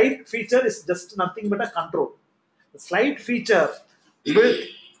 the slide feature is just nothing but a control. The slide feature with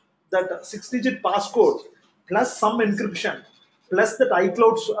that 6-digit passcode plus some encryption plus that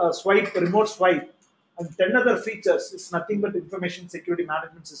iCloud swipe, remote swipe, and 10 other features is nothing but information security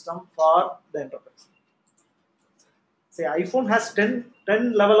management system for the enterprise. Say iPhone has 10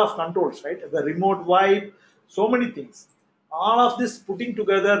 level of controls, right? The remote wipe, so many things. All of this putting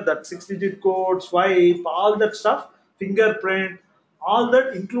together, that 6-digit code, swipe, all that stuff, fingerprint, all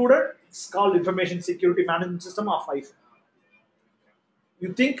that included, it's called information security management system of iPhone.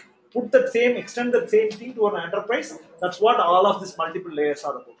 You think, put that same, extend that same thing to an enterprise, that's what all of these multiple layers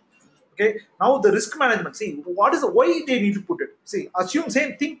are about. Okay, now the risk management. See, why they need to put it? See, assume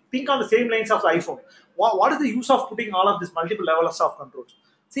same think on the same lines of the iPhone. What is the use of putting all of these multiple levels of controls?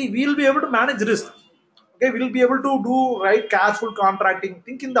 See, we will be able to manage risk. Okay, we will be able to do right careful contracting.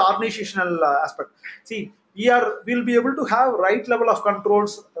 Think in the organizational aspect. See, we'll be able to have right level of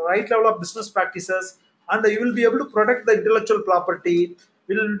controls, right level of business practices, and you will be able to protect the intellectual property.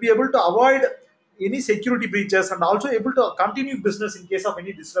 We will be able to avoid any security breaches and also able to continue business in case of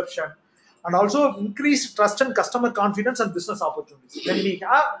any disruption, and also increase trust and customer confidence and business opportunities. When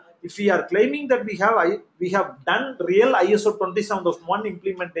if we are claiming that we have done real ISO 27001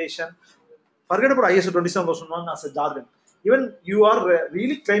 implementation, forget about ISO 27001 as a jargon. Even you are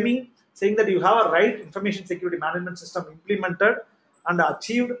really claiming, saying that you have a right information security management system implemented and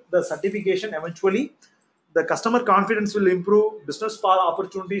achieved the certification eventually, the customer confidence will improve, business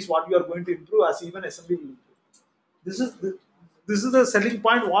opportunities, what you are going to improve as even SMB will improve. This is the selling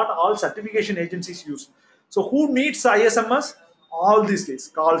point what all certification agencies use. So who needs ISMS? All these days,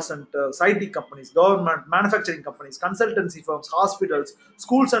 call centers, IT companies, government, manufacturing companies, consultancy firms, hospitals,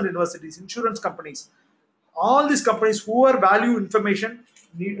 schools and universities, insurance companies. All these companies who are value information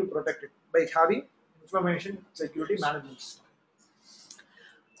need to protect it by having information security management system.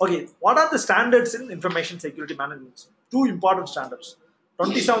 Okay, what are the standards in information security management? Two important standards: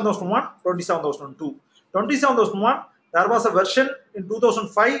 27001, 27002. 27001, there was a version in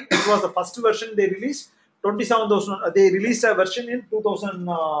 2005. It was the first version they released. 27000, they released a version in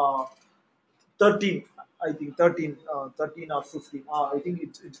 2013. I think 13 or 15. I think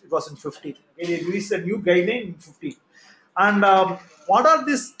it was in 15. Okay, they released a new guideline in 15. And what are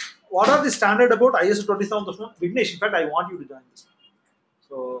this? What are the standard about ISO 27001? Vignesh, in fact, I want you to join this.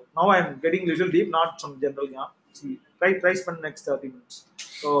 So now I'm getting little deep, not some general. Yeah. See, try spend next 30 minutes.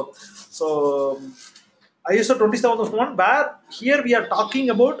 So ISO 27001, where here we are talking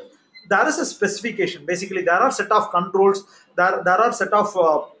about, there is a specification. Basically, there are set of controls. There are set of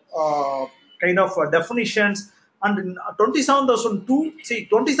kind of definitions. And in 27002, see,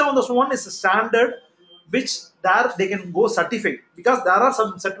 27001 is a standard which there they can go certified, because there are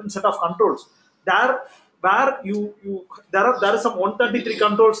some certain set of controls there where there are some 133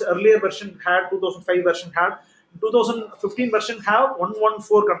 controls. Earlier version had, 2005 version had, 2015 version have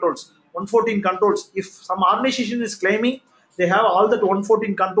 114 controls, 114 controls. If some organization is claiming they have all that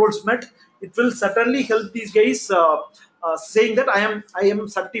 114 controls met, it will certainly help these guys saying that I am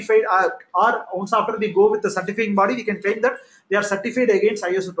certified, or once after they go with the certifying body, we can claim that they are certified against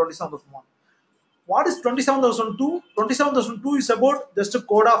ISO 27001. What is 27002? 27002 is about just a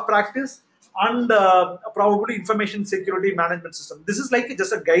code of practice and probably information security management system. This is like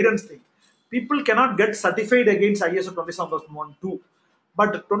just a guidance thing. People cannot get certified against ISO 27001 too.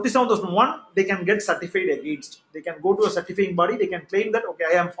 But 27,001, they can get certified against. They can go to a certifying body. They can claim that, okay,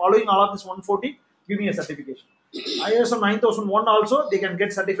 I am following all of this 140. Give me a certification. ISO 9001 also, they can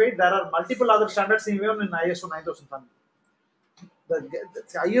get certified. There are multiple other standards even in ISO 9001. The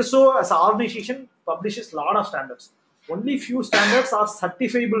ISO as an organization publishes a lot of standards. Only few standards are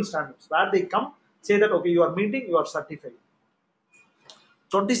certifiable standards where they come say that, okay, you are meeting, you are certified.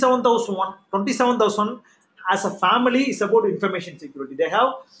 27,000 as a family is about information security. They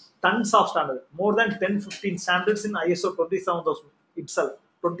have tons of standards, more than 10-15 standards in ISO 27,000 itself,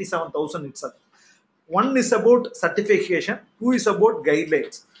 27,000 itself. One is about certification, two is about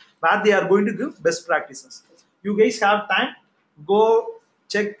guidelines, where they are going to give best practices. You guys have time, go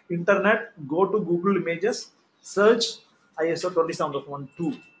check internet, go to Google Images, search ISO 27001 2.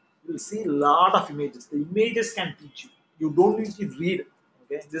 You will see a lot of images. The images can teach you. You don't need to read.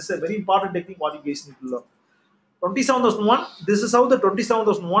 Okay, this is a very important technique what you guys need to learn. 27,001, this is how the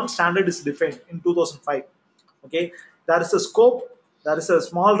 27,001 standard is defined in 2005. Okay, there is a scope, there is a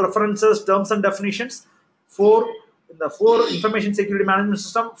small references, terms and definitions. In the 4 information security management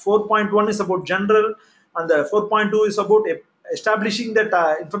system, 4.1 is about general, and the 4.2 is about establishing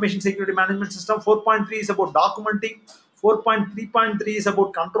that information security management system. 4.3 is about documenting. 4.3.3 is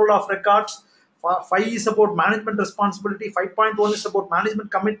about control of records. 5 is about management responsibility. 5.1 is about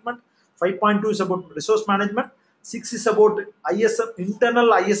management commitment. 5.2 is about resource management. 6 is about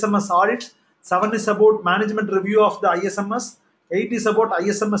internal ISMS audits. 7 is about management review of the ISMS. 8 is about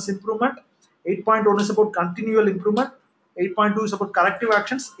ISMS improvement. 8.1 is about continual improvement. 8.2 is about corrective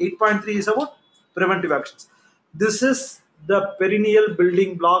actions. 8.3 is about preventive actions. This is the perennial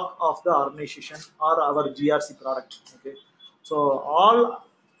building block of the organization or our GRC product. Okay, so all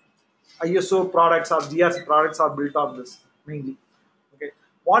ISO products or GRC products are built on this mainly. Okay,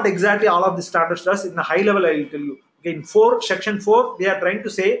 what exactly all of the standards does in a high level, I will tell you. Okay, in section 4, they are trying to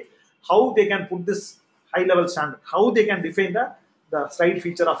say how they can put this high level standard, how they can define the side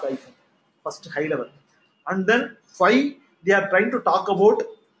feature of the iPhone. First high level, and then 5, they are trying to talk about,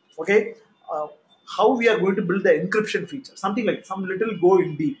 okay, how we are going to build the encryption feature, something like some little go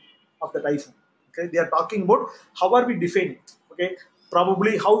in deep of that iPhone. Okay, they are talking about how are we defining. Okay,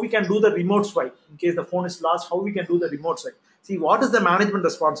 probably how we can do the remote swipe in case the phone is lost. How we can do the remote swipe. See, what is the management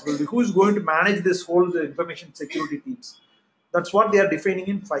responsibility? Who is going to manage this whole the information security teams? That's what they are defining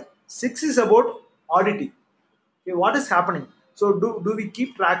in 5. 6 is about auditing. Okay, what is happening? So do we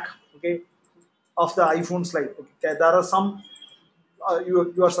keep track? Okay, of the iPhone slide. Okay, there are some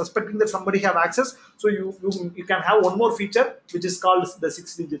you are suspecting that somebody have access, so you can have one more feature which is called the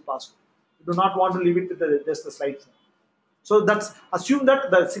 6-digit password. You do not want to leave it with just the slide phone. So that's assume that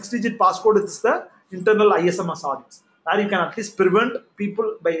the 6-digit passcode is the internal ISMS audits, where you can at least prevent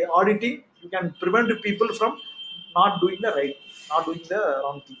people by auditing. You can prevent people from not doing the right, not doing the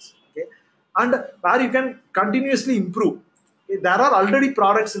wrong things. Okay, and where you can continuously improve. There are already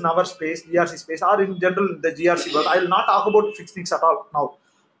products in our space, GRC space, or in general the GRC world. I will not talk about FixNix at all now.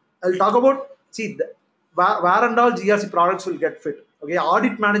 I'll talk about, see, where and all GRC products will get fit. Okay,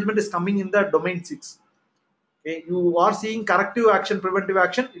 audit management is coming in the domain 6. Okay, you are seeing corrective action, preventive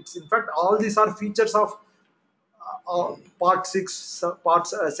action. It's in fact all these are features of part 6,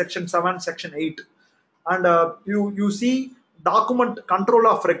 section 7, section 8, and you see document control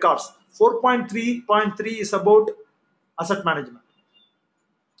of records. 4.3.3 is about asset management.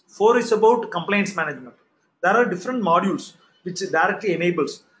 4 is about compliance management. There are different modules which directly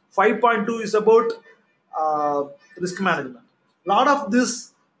enables. 5.2 is about risk management. A lot of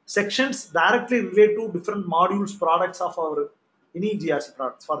these sections directly relate to different modules, products of our any GRC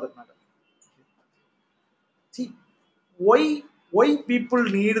products for that matter. See, why people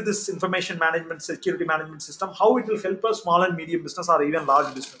need this information management, security management system, how it will help a small and medium business or even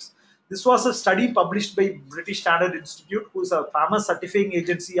large business. This was a study published by British Standard Institute, who is a famous certifying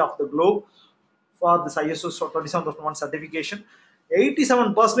agency of the globe for this ISO 27001 certification.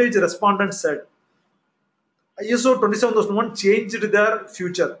 87% respondents said ISO 27001 changed their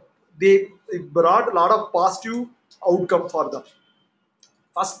future. It brought a lot of positive outcome for them.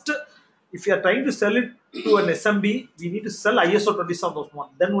 First, if you are trying to sell it to an SMB, we need to sell ISO 27001.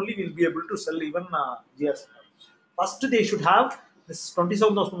 Then only we'll be able to sell even GRC. First, they should have this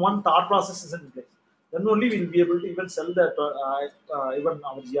 27001 thought process is in place. Then only we'll be able to even sell that even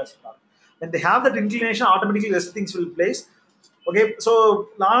our GRC product. When they have that inclination, automatically rest things will place. Okay, so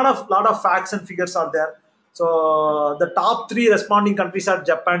lot of facts and figures are there. So the top 3 responding countries are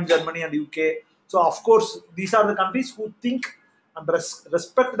Japan, Germany, and UK. So of course, these are the countries who think and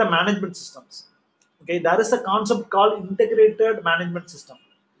respect the management systems. Okay, there is a concept called integrated management system.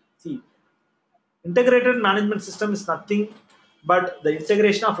 See, integrated management system is nothing but the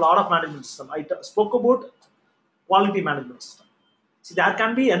integration of a lot of management system. I spoke about quality management system. See, there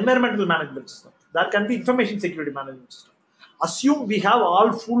can be environmental management system. There can be information security management system. Assume we have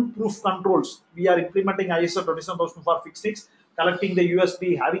all foolproof controls. We are implementing ISO 27000 for FixNix, collecting the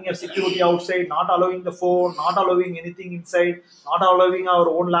USB, having a security outside, not allowing the phone, not allowing anything inside, not allowing our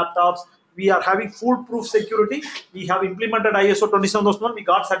own laptops. We are having foolproof security. We have implemented ISO 27001. We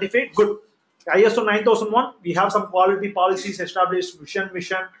got certified. Good. ISO 9001, we have some quality policies established, mission.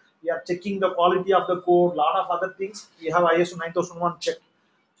 We are checking the quality of the code, lot of other things. We have ISO 9001 checked.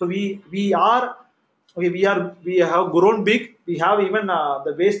 So we are okay. We have grown big. We have even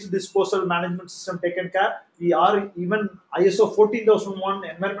the waste disposal management system taken care. We are even ISO 14001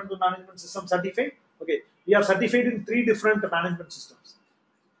 environmental management system certified. Okay, we are certified in 3 different management systems: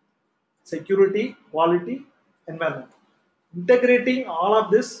 security, quality, environment. Integrating all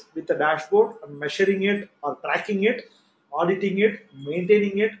of this with the dashboard and measuring it or tracking it, auditing it,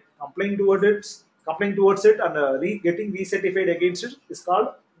 maintaining it, complying towards it, and getting recertified against it is called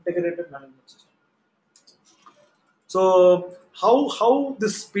integrated management system. So how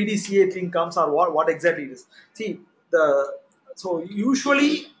this PDCA thing comes, or what exactly it is? See, the so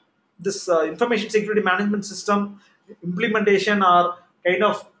usually this information security management system implementation are kind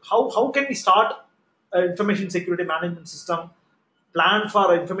of how can we start information security management system, plan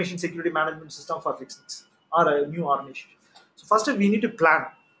for information security management system for FixNix or a new organization. So first we need to plan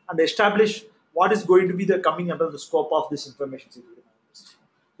and establish what is going to be the coming under the scope of this information security management system.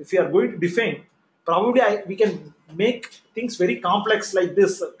 If we are going to define, probably we can make things very complex like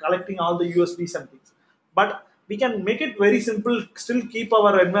this, collecting all the USBs and things. But we can make it very simple, still keep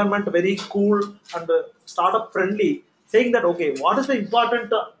our environment very cool and startup friendly, saying that, okay, what is the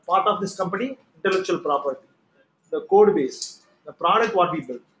important part of this company? Intellectual property, the code base, the product what we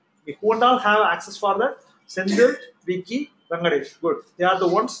build. We who and all have access for that? Sendil, Vicky, Venkatesh. Good. They are the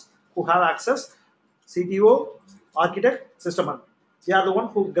ones who have access. CTO, architect, system admin. They are the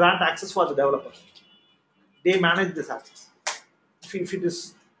ones who grant access for the developers. They manage this access. If it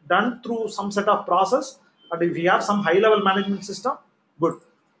is done through some set of process, and if we have some high level management system, good.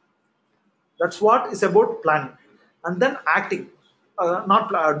 That's what is about planning. And then acting.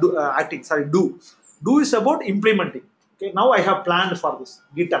 Not acting, sorry, do. Do is about implementing. Okay, now I have planned for this.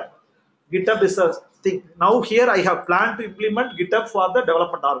 GitHub. GitHub is a thing. Now here I have planned to implement GitHub for the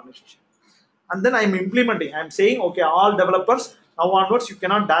development organization. And then I'm implementing. I'm saying, okay, all developers, now onwards, you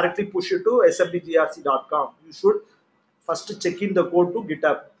cannot directly push it to smbgrc.com. You should first check in the code to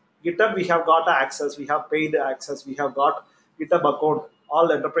GitHub. GitHub, we have got access, we have paid access, we have got GitHub account,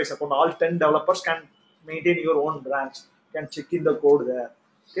 all enterprise account, all 10 developers can maintain your own branch, can check in the code there.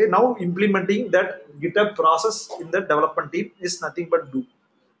 Okay, now implementing that GitHub process in the development team is nothing but do.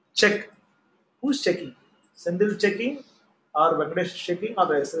 Check. Who's checking? Sendil checking, or Venkatesh checking, or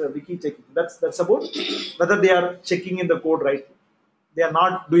Wiki checking. That's about whether they are checking in the code right. They are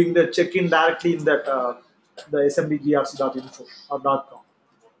not doing the check-in directly in that the smbgrc.info or .com.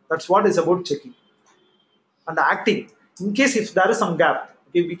 That's what is about checking. And acting. In case if there is some gap,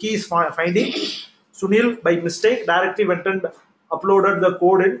 okay, Wiki is finding Sunil by mistake directly went and uploaded the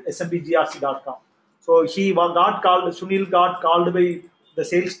code in smbgrc.com. So Sunil got called by the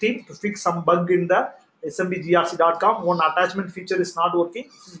sales team to fix some bug in the smbgrc.com. One attachment feature is not working.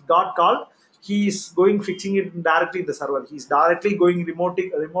 He got called. He is going fixing it directly in the server. He is directly going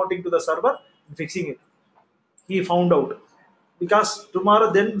remoting to the server and fixing it. He found out. Because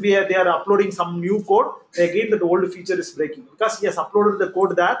tomorrow then they are uploading some new code, again that old feature is breaking. Because he has uploaded the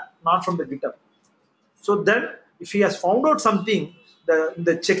code there, not from the GitHub. So then if he has found out something,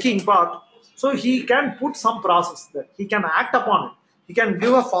 the checking part, so he can put some process that he can act upon it. He can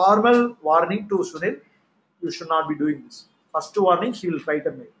give a formal warning to Sunil, you should not be doing this. First warning, he will write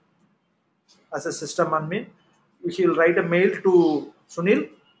a mail. As a system admin, he will write a mail to Sunil,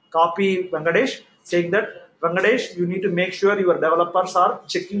 copy Venkatesh, saying that Venkatesh, you need to make sure your developers are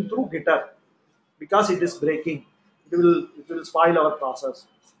checking through GitHub because it is breaking. It will spoil our process.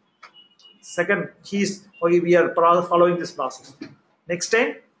 Second, we are following this process. Next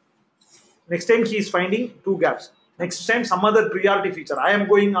time he is finding 2 gaps. Next time some other priority feature. I am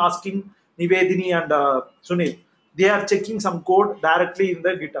going asking Nivedini and Sunil. They are checking some code directly in the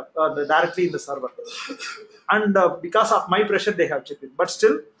GitHub, directly in the server. And because of my pressure, they have checked it. But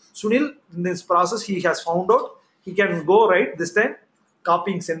still, Sunil, in this process, he has found out he can go right this time,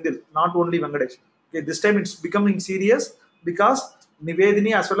 copying Sendil, not only Venkatesh. Okay, this time it's becoming serious because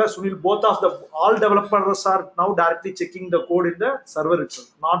Nivedini as well as Sunil, both of all developers are now directly checking the code in the server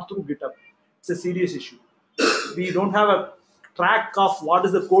itself, not through GitHub. It's a serious issue. We don't have a track of what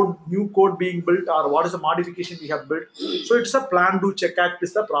is the new code being built, or what is the modification we have built. So it's a plan, do, check, act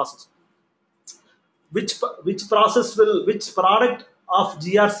is the process. Which process will, which product of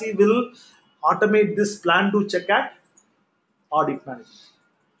GRC will automate this plan, do, check, act? Audit management.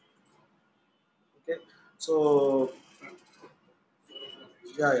 Okay, so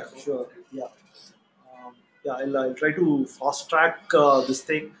sure, I'll try to fast track this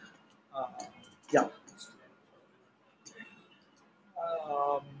thing. Uh, yeah,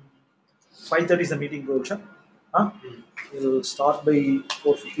 5:30 is the meeting, Gulshan. Huh? We'll start by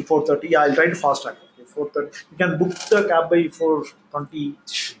 4:50, 4:30. Yeah, I'll try to fast track. Okay, 4:30. You can book the cab by 4:20.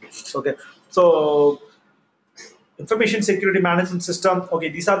 Okay, so information security management system. Okay,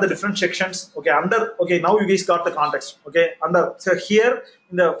 these are the different sections. Okay, now you guys got the context. Okay, so here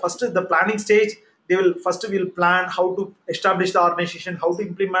in the first, the planning stage, they will first will plan how to establish the organization, how to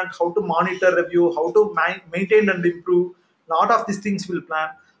implement, how to monitor, review, how to maintain and improve. Lot of these things will plan.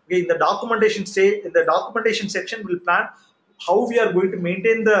 Okay, in the documentation stage, in the documentation section, we'll plan how we are going to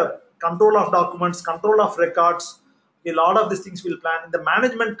maintain the control of documents, control of records. A lot of these things will plan. In the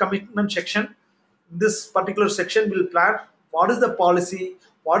management commitment section, this particular section will plan what is the policy,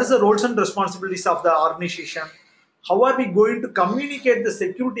 what is the roles and responsibilities of the organization, how are we going to communicate the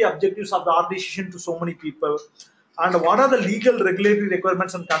security objectives of the organization to so many people, and what are the legal regulatory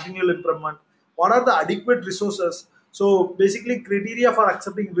requirements and continual improvement, what are the adequate resources. So basically criteria for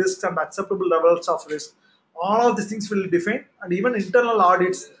accepting risks and acceptable levels of risk, all of these things will define, and even internal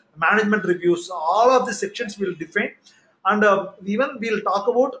audits, management reviews, all of these sections will define. And even we'll talk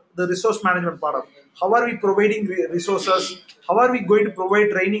about the resource management part of how are we providing resources, how are we going to provide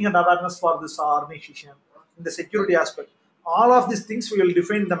training and awareness for this organization in the security aspect. All of these things we will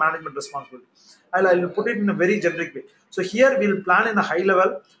define the management responsibility. I'll put it in a very generic way. So here we'll plan in a high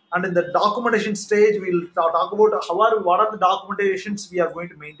level, and in the documentation stage we'll talk about what are the documentations we are going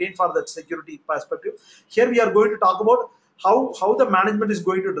to maintain for that security perspective. Here we are going to talk about how the management is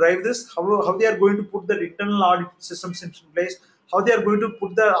going to drive this, how they are going to put the internal audit systems in place, how they are going to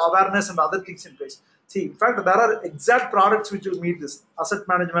put the awareness and other things in place. See, in fact, there are exact products which will meet this. Asset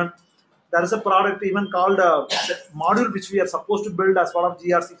management, there is a product even called a module which we are supposed to build as part of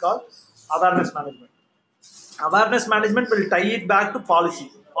GRC called awareness management. Awareness management will tie it back to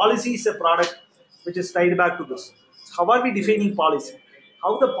policy. Policy is a product which is tied back to this. How are we defining policy?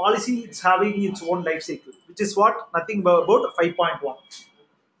 How the policy is having its own life cycle, which is what nothing but about 5.1.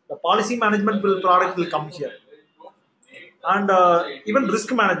 The policy management product will come here, and even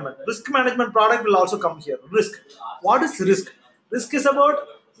risk management. Risk management product will also come here. Risk. What is risk? Risk is about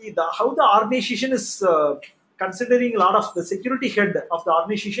how the organization is considering a lot of the security head of the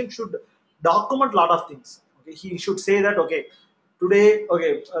organization should document a lot of things. Okay, he should say that today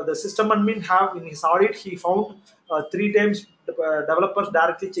the system admin have in his audit he found 3 times developers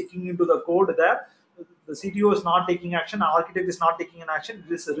directly checking into the code there. The CTO is not taking action, architect is not taking an action.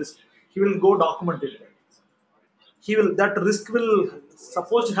 This is a risk. He will go document it. That risk will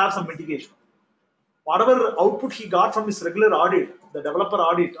supposed to have some mitigation. Whatever output he got from his regular audit, the developer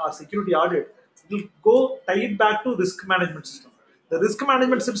audit or security audit, will go tie it back to risk management system. The risk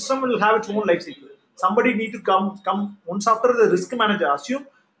management system will have its own life cycle. Somebody need to come once after the risk manager. Assume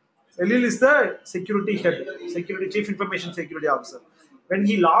Elil is the security head, security chief information security officer. When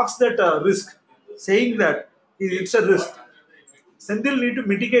he logs that risk, saying that it's a risk, Sendil need to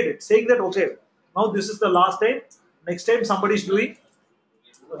mitigate it, saying that now this is the last time. Next time somebody is doing,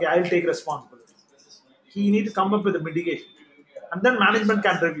 I'll take responsibility. He need to come up with a mitigation, and then management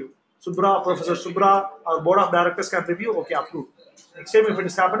can review. Professor Subra, our board of directors can review. Approved. Next time if it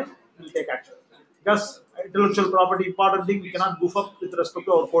is happening, we'll take action. Because intellectual property, important thing, we cannot goof up with respect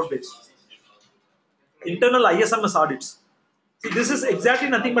to our code base. Internal ISMS audits. See, this is exactly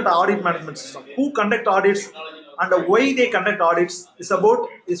nothing but audit management system. Who conduct audits and why they conduct audits is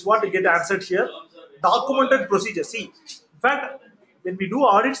what we get answered here. Documented procedure. See, in fact, when we do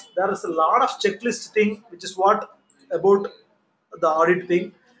audits, there is a lot of checklist thing, which is what about the audit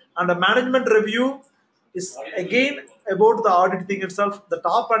thing, and the management review is again about the audit thing itself. The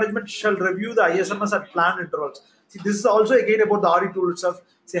top management shall review the ISMS at planned intervals. See, this is also again about the audit tool itself.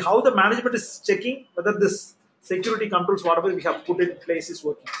 See how the management is checking whether this security controls, whatever we have put in place, is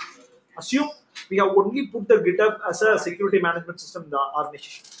working. Assume we have only put the GitHub as a security management system in the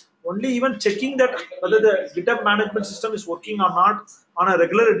organization. Only even checking that whether the GitHub management system is working or not on a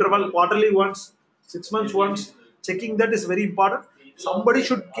regular interval, quarterly once, 6 months once, checking that is very important. Somebody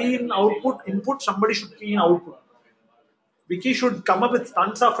should key in input, somebody should key in output. Wiki should come up with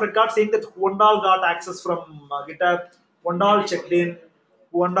tons of records saying that one all got access from GitHub, one all checked in,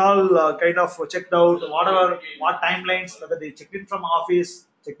 who and all kind of checked out whatever, what timelines, whether they checked in from office,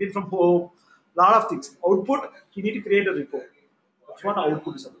 checked in from home, lot of things. Output, he need to create a report. That's what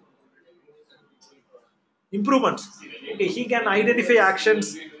output is about. Improvements. Okay, he can identify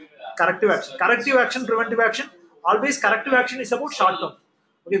actions, corrective action, preventive action. Always corrective action is about short term.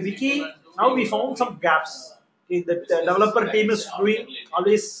 Okay, Wiki. Now we found some gaps. Okay, the developer team is doing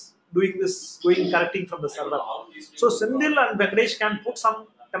always doing this, doing correcting from the server. So Sindhil and Venkatesh can put some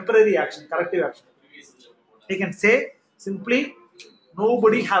temporary action, corrective action. They can say simply,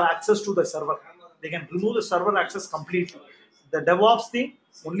 nobody have access to the server. They can remove the server access completely. The DevOps thing,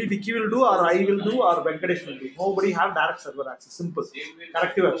 only Vicky will do, or I will do, or Venkatesh will do. Nobody have direct server access. Simple.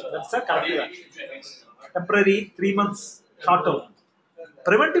 Corrective action. That's a corrective action. Temporary, 3 months, short term.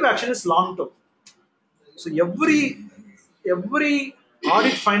 Preventive action is long term. So every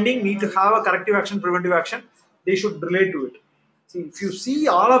audit finding need to have a corrective action, preventive action. They should relate to it. See, if you see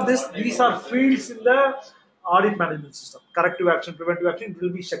all of this, these are fields in the audit management system. Corrective action, preventive action, it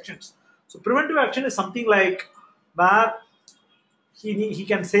will be sections. So preventive action is something like where he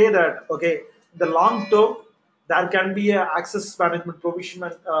can say that, okay, the long term there can be a access management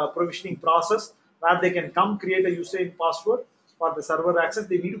provisioning process where they can come create a username password for the server access.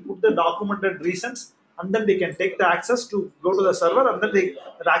 They need to put the documented reasons, and then they can take the access to go to the server, and then the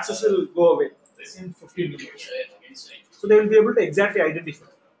access will go away in 15 minutes. So they will be able to exactly identify.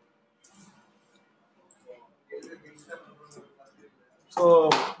 So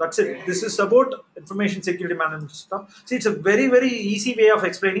that's it. This is about information security management system. See, it's a very easy way of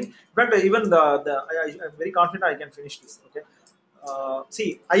explaining. In fact, even I'm very confident I can finish this. Okay.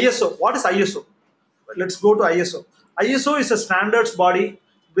 See, ISO. What is ISO? Let's go to ISO. ISO is a standards body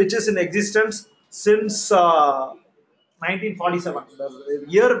which is in existence since 1947. The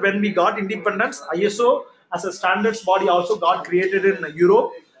year when we got independence, ISO as a standards body also got created in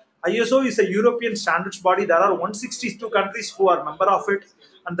Europe. ISO is a European standards body. There are 162 countries who are member of it,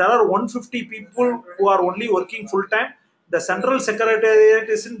 and there are 150 people who are only working full time. The central secretariat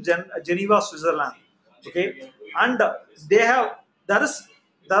is in Geneva, Switzerland. Okay, and there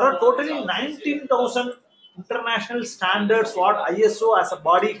are totally 19,000 international standards what ISO as a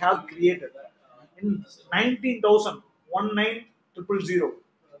body have created. In 19,000, 19,000.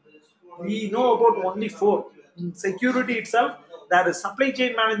 We know about only 4. In security itself, there is supply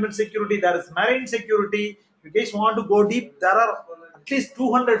chain management security, there is marine security. If you guys want to go deep, there are at least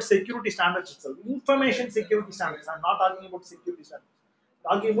 200 security standards itself. Information security standards. I'm not talking about security standards.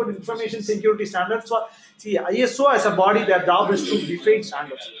 Talking about information security standards. So, see, ISO as a body, their job is to define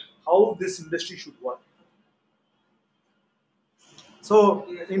standards, how this industry should work. So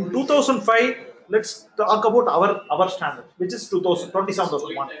in 2005, let's talk about our standard, which is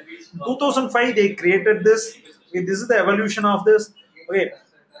 27,001. In 2005, they created this. Okay, this is the evolution of this. Okay,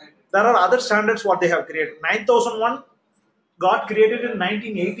 there are other standards what they have created. 9001 got created in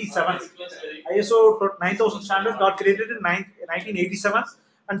 1987. ISO 9000 standard got created in 1987.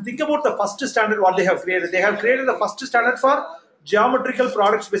 And think about the first standard what they have created. They have created the first standard for geometrical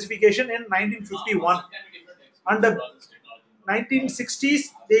product specification in 1951. And the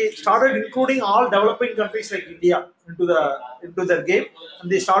 1960s they started including all developing countries like India into their game,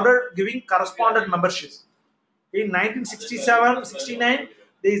 and they started giving correspondent membership. In 1967, 69,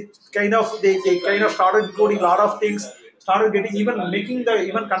 they kind of started including a lot of things, started getting even making the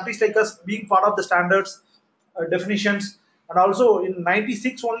even countries like us being part of the standards definitions, and also in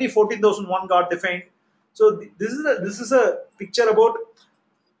 96 only 14,001 got defined. So this is a picture about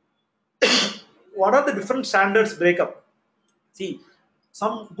what are the different standards breakup. See,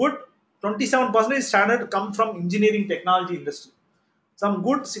 some good 27% standard come from engineering technology industry. Some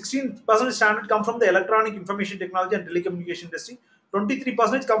good 16% standard come from the electronic information technology and telecommunication industry.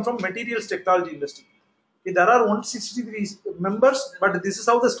 23% come from materials technology industry. Okay, there are 163 members, but this is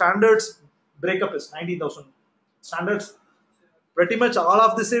how the standards breakup is 19,000 standards. Pretty much all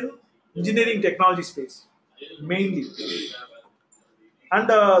of this in engineering technology space mainly. And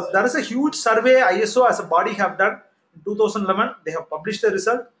there is a huge survey ISO as a body have done in 2011. They have published the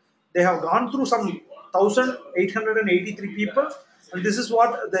result. They have gone through some 1,883 people, and this is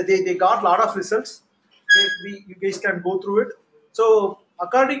what they got a lot of results. You guys can go through it. So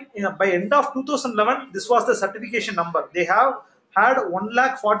according by end of 2011, this was the certification number. They have had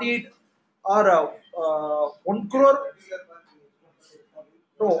 1,48,000 or 1 crore.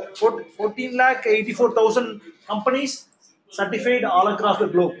 No, 14,84,000 companies certified all across the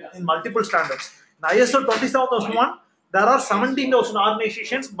globe in multiple standards. In ISO 27001, there are 17,000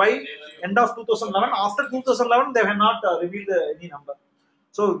 organizations by end of 2011. After 2011, they have not revealed any number.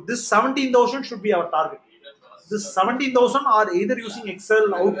 So this 17,000 should be our target. This 17,000 are either using Excel,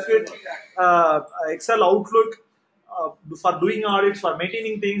 Excel Outlook for doing audits, for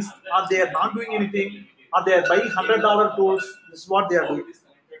maintaining things, or they are not doing anything, or they are buying $100 tools. This is what they are doing.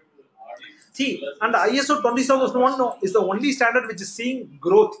 See, and ISO 27001 is the only standard which is seeing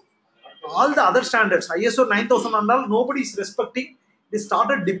growth. All the other standards, ISO 9000 and all, nobody is respecting. They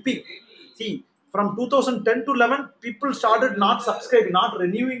started dipping. See, from 2010 to 11, people started not subscribing, not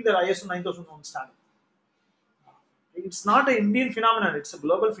renewing their ISO 9001 standard. It's not an Indian phenomenon; it's a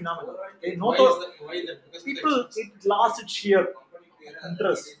global phenomenon. Okay? Why is that? Why is that? Because People, it lost its sheer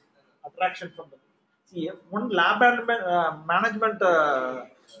interest, attraction from them. See, one lab management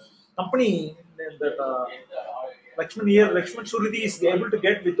company that Lakshman Suridi is able to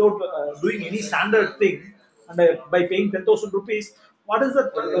get without doing any standard thing and by paying 10,000 rupees. What is the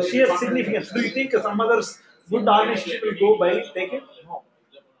sheer significance? Do you think some others good organization will go by take it? No.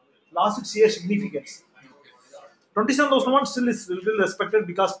 Lost its sheer significance. 27,001 still is little respected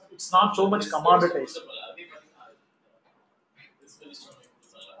because it's not so much commoditized.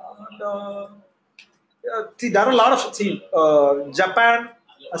 And, see, there are a lot of Japan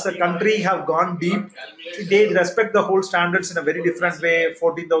as a country have gone deep. See, they respect the whole standards in a very different way.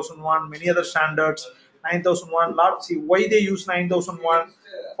 14,001, many other standards, 9,001. See why they use 9,001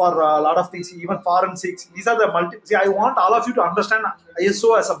 for a lot of things, even forensics. These are the multi. See, I want all of you to understand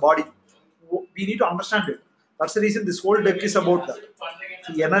ISO as a body. We need to understand it. That's the reason this whole deck is about that.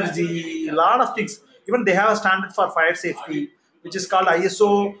 See, energy, a lot of things. Even they have a standard for fire safety, which is called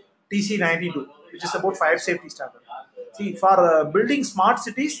ISO TC92, which is about fire safety standard. See, for building smart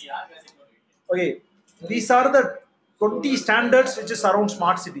cities, okay, these are the 20 standards which is around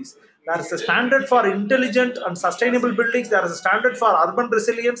smart cities. There is a standard for intelligent and sustainable buildings. There is a standard for urban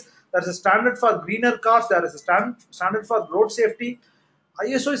resilience. There is a standard for greener cars. There is a standard for road safety.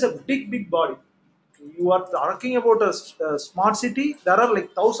 ISO is a big body. You are talking about a smart city. There are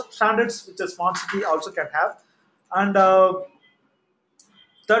like 1,000 standards which a smart city also can have, and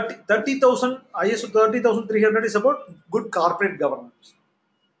 30,000 ISO 30,300 is about good corporate governance.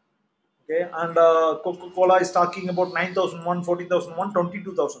 Okay, and Coca-Cola is talking about 9,001, 14,001,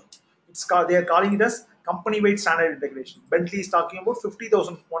 22,000. They are calling it as company-wide standard integration. Bentley is talking about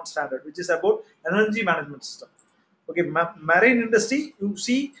 50,001 standard, which is about energy management system. Okay, marine industry, you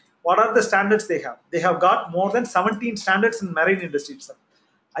see what are the standards they have. They have got more than 17 standards in marine industry itself.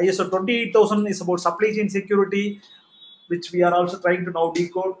 ISO 28,000 is about supply chain security, which we are also trying to now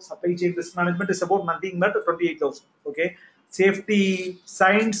decode. Supply chain risk management is about nothing but 28,000. Okay, safety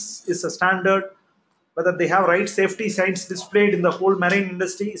science is a standard. Whether they have right safety science displayed in the whole marine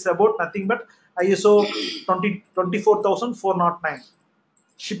industry is about nothing but ISO 24,409.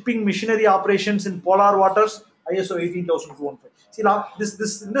 Shipping machinery operations in polar waters, ISO 18,215. See, now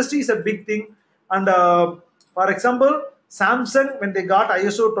this industry is a big thing. And for example, Samsung, when they got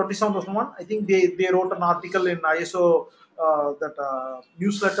ISO 27001, I think they wrote an article in ISO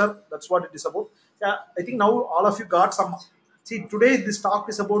newsletter. That's what it is about. Yeah, I think now all of you got some. See, today this talk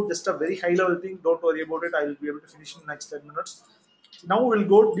is about just a very high level thing. Don't worry about it. I will be able to finish in the next 10 minutes. Now we'll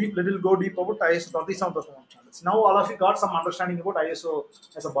go deep, go deep about ISO 27001 standards. Now all of you got some understanding about ISO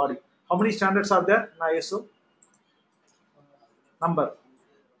as a body. How many standards are there in ISO? Number.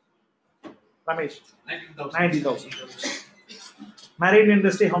 Ramesh. 90,000. Marine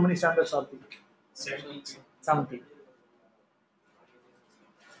industry, how many standards are there? 70.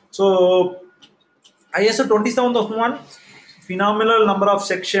 So ISO 27001, phenomenal number of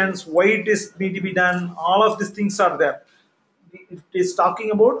sections, why it is need to be done, all of these things are there. It is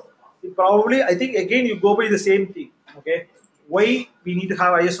talking about, probably, I think again you go by the same thing. Okay, why we need to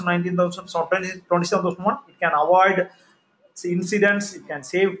have ISO 19,000, so 27,001, it can avoid incidents, it can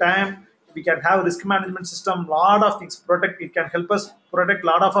save time, we can have risk management system, lot of things, protect, it can help us protect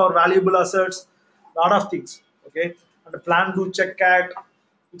lot of our valuable assets, lot of things. Okay, and the plan, do, check, act.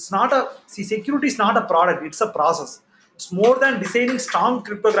 It's not a, see, security is not a product, it's a process. It's more than designing strong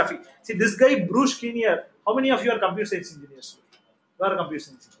cryptography. See, this guy Bruce Kenier, how many of you are computer science engineers? You are a computer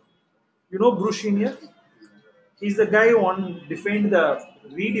science engineer. You know Bruce Kenier? He's the guy who redefined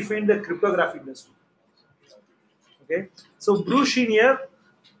the cryptography industry. Okay, so Bruce Kenier,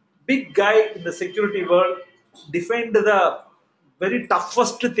 big guy in the security world, defined the very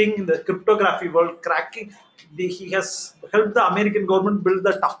toughest thing in the cryptography world, cracking. He has helped the American government build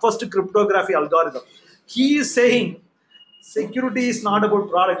the toughest cryptography algorithm. He is saying security is not about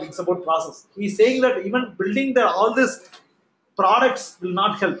product, it's about process. He is saying that even building all these products will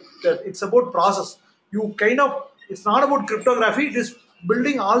not help. That it's about process. You it's not about cryptography, it is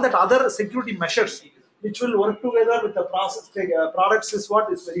building all that other security measures which will work together with the process. Products is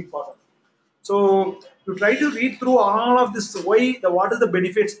what is very important. So you try to read through all of this. What is the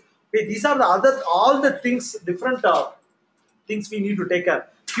benefits? Okay, these are the other all the things different things we need to take care.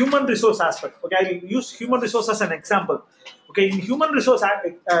 Human resource aspect. Okay, I will use human resource as an example. Okay, in human resource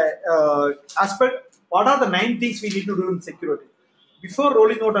aspect, what are the 9 things we need to do in security? Before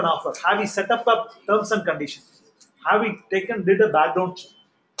rolling out an offer, have we set up a terms and conditions? Have we did a background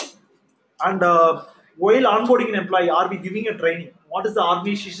check? And while onboarding an employee, are we giving a training? What is the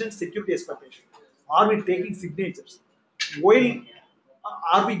organization's security expectation? Are we taking signatures? While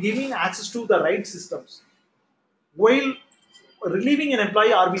are we giving access to the right systems? While relieving an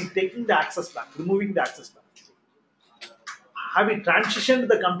employee, are we taking the access back, removing the access back? Have we transitioned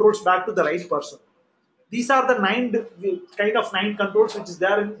the controls back to the right person? These are the kind of 9 controls which is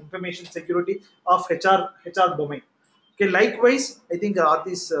there in information security of HR domain. Okay, likewise, I think are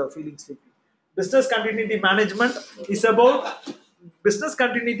these feelings sleepy. Business continuity management is about business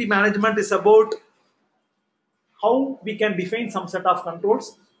continuity management is about how we can define some set of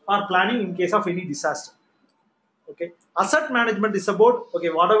controls or planning in case of any disaster. Okay, asset management is about okay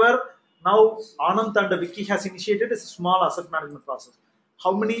whatever now Anand and Vicky has initiated is a small asset management process.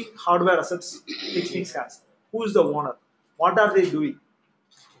 How many hardware assets FixNix has? Who is the owner? What are they doing?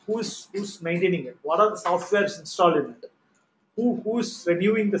 Who's maintaining it? What are the softwares installed in it? Who's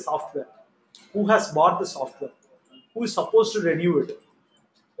renewing the software? Who has bought the software? Who is supposed to renew it?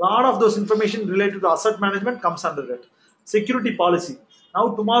 A lot of those information related to asset management comes under it. Security policy.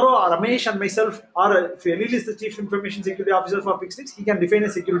 Now tomorrow, Ramesh and myself, or if Elil is the chief information security officer for FixNix, he can define a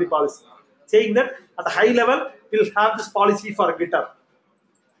security policy, saying that at a high level, we'll have this policy for GitHub.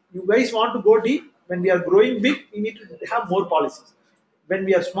 You guys want to go deep. When we are growing big, we need to have more policies. When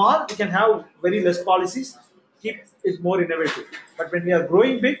we are small, we can have very less policies, keep it more innovative. But when we are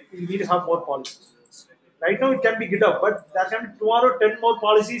growing big, we need to have more policies. Right now, it can be GitHub, but there can be tomorrow 10 more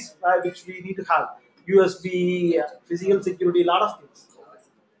policies which we need to have. USB, physical security, a lot of things.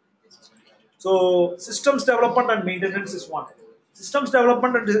 So systems development and maintenance is one. Systems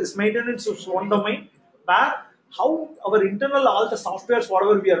development and maintenance is one domain where how our internal all the softwares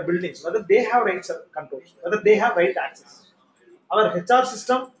whatever we are building whether they have right controls, whether they have right access. Our HR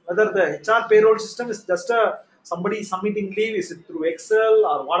system, whether the HR payroll system is just a somebody submitting leave, is it through Excel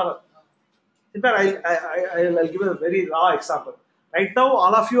or whatever. In fact, I'll give a very raw example. Right now,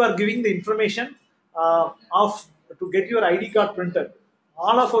 all of you are giving the information of to get your ID card printed.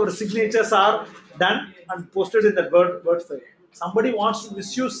 All of our signatures are done and posted in the Word file. Somebody wants to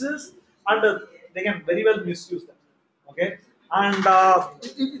misuse this, and they can very well misuse that. Okay, and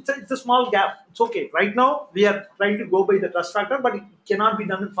it's a small gap. It's okay. Right now, we are trying to go by the trust factor, but it cannot be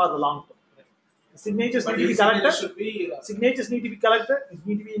done for the long term. Signatures But need to be these collected. should be Signatures need to be collected. It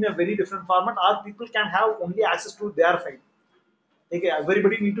need to be in a very different format. Or people can have only access to their file.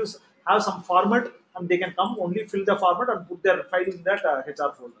 Everybody need to have some format, and they can come only fill the format and put their file in that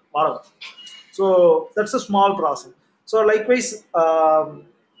HR folder. Whatever. So that's a small process. So likewise,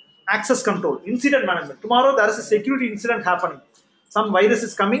 access control, incident management. Tomorrow there is a security incident happening. Some virus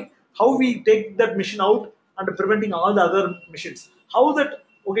is coming. How we take that machine out and preventing all the other machines. How that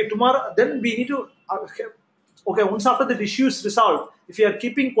okay tomorrow then we need to okay once after the issue is resolved. If we are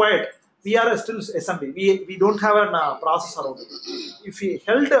keeping quiet, we are still SMB. We don't have a process around it. If we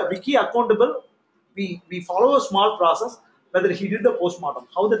held a wiki accountable, we follow a small process. Whether he did the postmortem,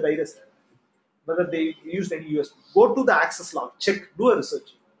 how the virus, whether they used any USB. Go to the access log, check, do a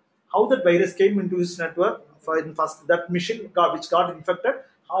research. How that virus came into his network, first that machine which got infected,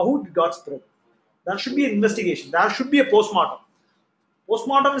 how it got spread. There should be an investigation. There should be a postmortem.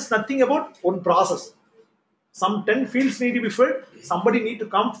 Postmortem is nothing about one process. Some 10 fields need to be filled. Somebody need to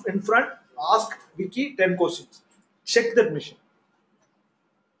come in front, ask Wiki 10 questions. Check that machine.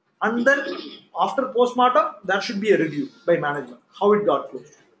 And then after postmortem, there should be a review by management. How it got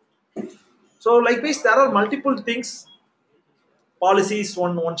closed. So likewise, there are multiple things, policies,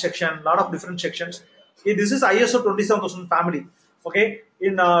 one section, lot of different sections. Okay, this is ISO 27000 family. Okay,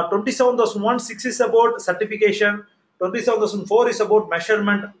 in 27001, 6 is about certification, 27004 is about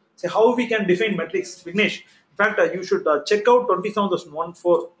measurement. Say how we can define metrics. Vignesh, in fact, you should check out 27001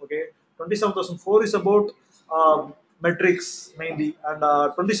 4. Okay, 27004 is about metrics mainly, and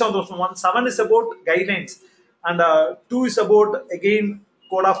 27001 7 is about guidelines, and 2 is about again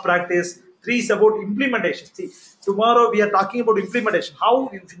code of practice. 3 is about implementation. See, tomorrow we are talking about implementation. How,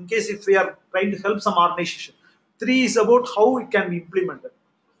 in case if we are trying to help some organization. 3 is about how it can be implemented.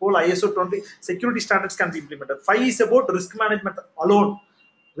 Whole ISO 20 security standards can be implemented. 5 is about risk management alone.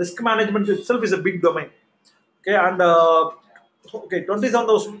 Risk management itself is a big domain. Okay, and okay, 20 on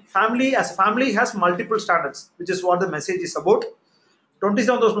those family as family has multiple standards, which is what the message is about.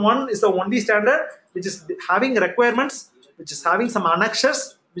 27001 is the only standard which is having requirements, which is having some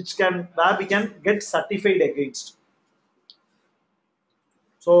annexures, where we can get certified against.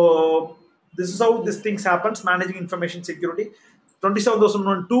 So this is how these things happens. Managing information security.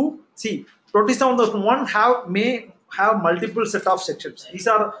 27001 see 27001 may have multiple set of sections. These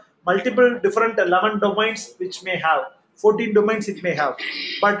are multiple different 11 domains which may have 14 domains it may have,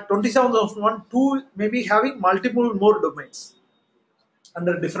 but 27001 may be having multiple more domains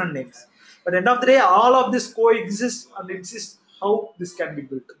under different names. But end of the day, all of this coexist and exist. How this can be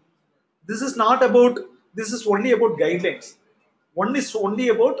built? This is not about. This is only about guidelines. One is only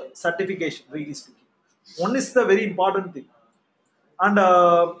about certification, really speaking. One is the very important thing. And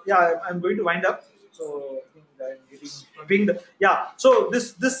yeah, I'm going to wind up. So I think I'm getting pinged. Yeah. So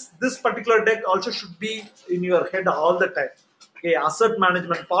this particular deck also should be in your head all the time. Okay, asset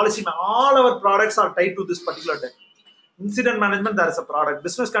management, policy, all our products are tied to this particular deck. Incident management, there is a product.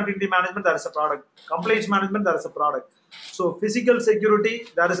 Business continuity management, there is a product. Compliance management, there is a product. So physical security,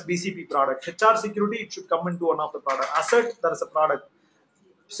 there is a BCP product. HR security, it should come into one of the product. Asset, there is a product.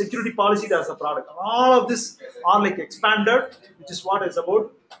 Security policy, there is a product. All of this are like expanded, which is what is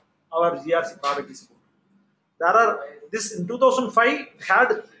about our GRC product is about. There are this in 2005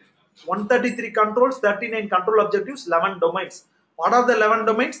 had 133 controls, 39 control objectives, 11 domains. What are the 11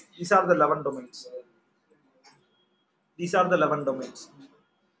 domains? These are the 11 domains. These are the 11 domains.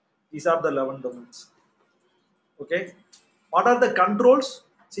 These are the 11 domains. Okay. What are the controls?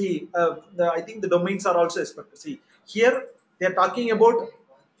 See, I think the domains are also expected. See, here they are talking about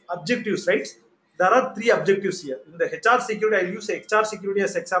objectives, right? There are 3 objectives here. In the HR security, I use HR security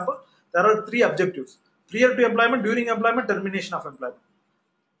as example. There are 3 objectives. Prior to employment, during employment, termination of employment.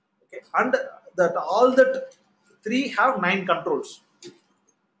 Okay. And that all that 3 have 9 controls.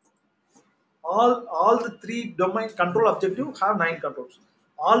 All the 3 domain control objectives have 9 controls.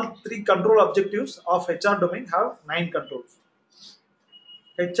 All 3 control objectives of HR domain have 9 controls.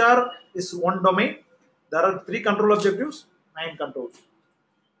 HR is one domain. There are 3 control objectives, 9 controls.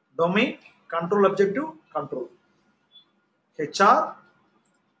 Domain, control objective, control. HR,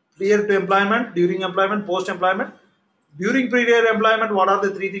 prior to employment, during employment, post employment. During prior employment, what are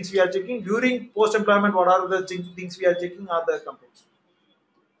the 3 things we are checking? During post employment, what are the things we are checking? Are the controls.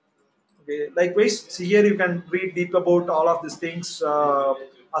 Okay. Likewise, see here you can read deep about all of these things.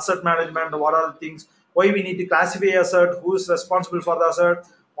 Asset management, what are the things, why we need to classify asset, who is responsible for the asset,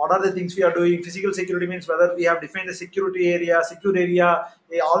 what are the things we are doing. Physical security means whether we have defined the security area, secure area,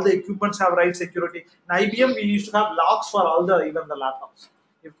 all the equipments have right security. In IBM, we used to have locks for all the, even the laptops.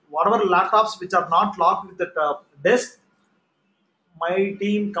 If whatever laptops which are not locked with the desk, my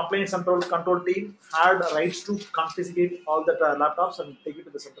team, compliance control team, had rights to confiscate all the laptops and take it to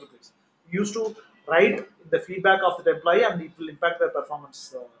the central place. We used to write the feedback of the employee and it will impact their performance.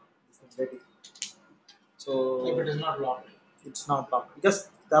 So If it is not locked. it's not locked because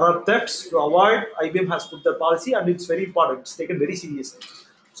there are thefts to avoid. IBM has put the policy and it's very important. It's taken very seriously.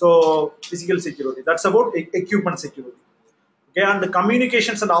 So physical security, that's about equipment security. Okay, and the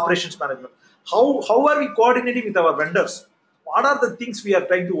communications and operations management. How are we coordinating with our vendors? What are the things we are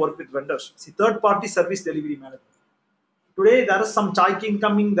trying to work with vendors? See, third party service delivery management. Today there is some Chai King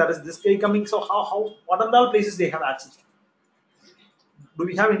coming, there is this guy coming. So what are the places they have access to? Do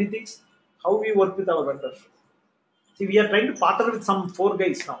we have anything? How we work with our vendors? See, we are trying to partner with some 4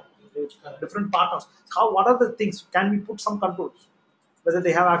 guys now, different partners. What are the things? Can we put some controls? Whether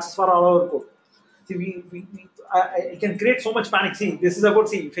they have access for all our code. See, I can create so much panic. See, this is about,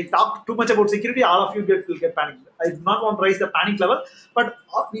 see, if I talk too much about security, all of you will get panicked. I do not want to raise the panic level, but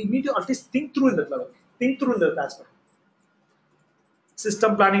we need to at least think through in that level. Think through in that aspect.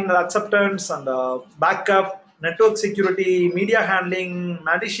 System planning and acceptance and backup, network security, media handling,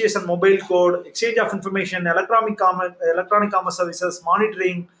 malicious and mobile code, exchange of information, electronic commerce services,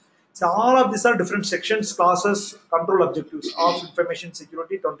 monitoring. So all of these are different sections, classes, control objectives of information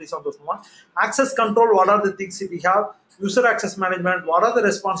security 27001. Access control, what are the things we have? User access management, what are the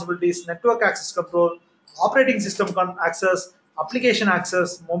responsibilities? Network access control, operating system access, application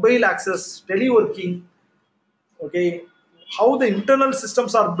access, mobile access, teleworking. Okay, how the internal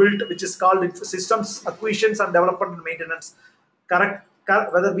systems are built, which is called systems acquisitions and development and maintenance. Correct,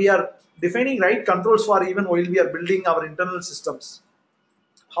 whether we are defining right controls for even while we are building our internal systems.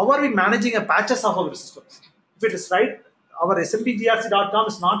 How are we managing a patches of our systems? If it is right, our smpgrc.com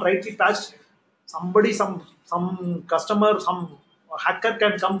is not rightly patched. Somebody, some customer, some hacker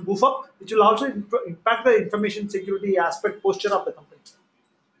can come goof up, which will also impact the information security aspect posture of the company.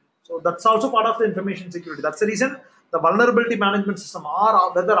 So that's also part of the information security. That's the reason the vulnerability management system,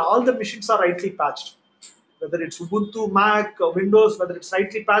 or whether all the machines are rightly patched. whether it's Ubuntu, Mac, or Windows, whether it's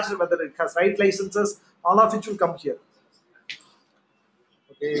rightly patched, whether it has right licenses, all of which will come here.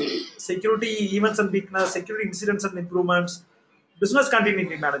 Okay, security events and weakness, security incidents and improvements, business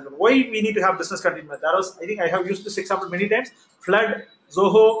continuity management. Why we need to have business continuity? That was, I think I have used this example many times. Flood,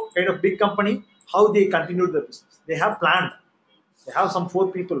 Zoho, kind of big company, how they continued their business. They have planned. They have some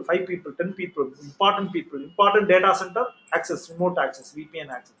 4 people, 5 people, 10 people, important data center access, remote access, VPN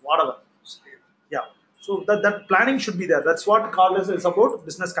access, whatever. Yeah. So that planning should be there. That's what Carlos is about,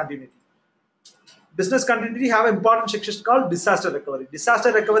 business continuity. Business continuity have important sections called disaster recovery.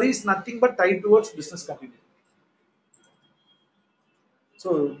 Disaster recovery is nothing but tied towards business continuity.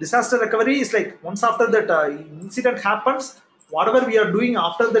 So disaster recovery is like once after that incident happens, whatever we are doing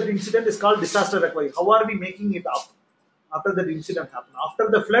after that incident is called disaster recovery. How are we making it up after that incident happened? After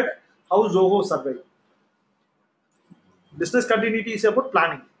the flood, how Zoho survived. Business continuity is about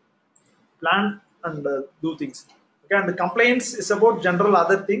planning, plan and do things. Okay, and the complaints is about general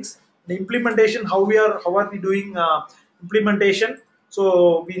other things. The implementation, how are we doing implementation?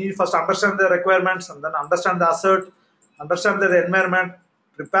 So we need first understand the requirements and then understand the asset, understand the environment,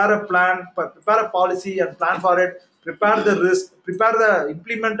 prepare a plan, prepare a policy and plan for it, prepare the risk, prepare the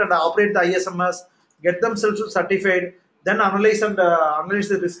implement and operate the ISMS, get themselves certified, then analyze and analyze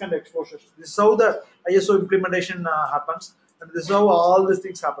the risk and exposures. This is how the ISO implementation happens, and this is how all these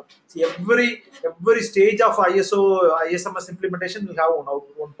things happen. See, every stage of ISO ISMS implementation will have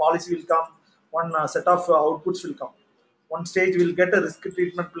one policy will come, one set of outputs will come. One stage will get a risk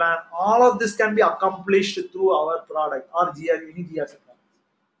treatment plan. All of this can be accomplished through our product or any GRC plan.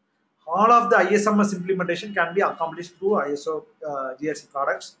 All of the ISMS implementation can be accomplished through ISO GRC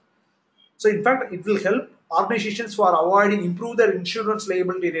products. So in fact, it will help organizations for avoiding, improve their insurance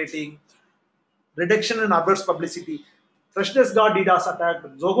liability rating, reduction in adverse publicity. Freshdesk got DDoS attack,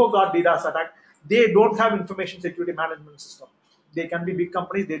 Zoho got DDoS attack. They don't have information security management system. They can be big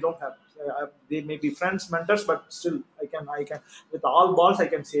companies, they don't have. They may be friends, mentors, but still, I can, with all balls, I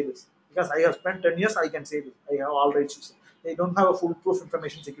can say this because I have spent 10 years. I can say this. I have all rights to say. They don't have a foolproof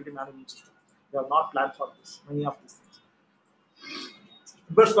information security management system. They have not planned for this. Many of these things.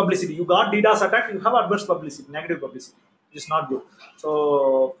 Adverse publicity. You got DDoS attack. You have adverse publicity, negative publicity. It's not good.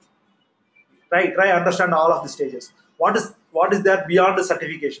 So try understand all of the stages. What is that beyond the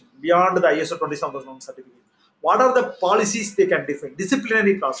certification, beyond the ISO 27001 certificate? What are the policies they can define?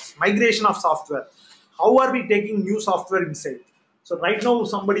 Disciplinary process, migration of software. How are we taking new software inside? So right now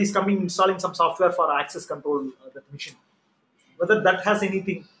somebody is coming installing some software for access control that machine. Whether that has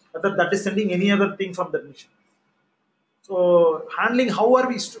anything, whether that is sending any other thing from that machine. So handling, how are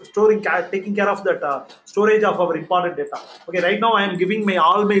we storing, taking care of that storage of our important data? Okay, right now I am giving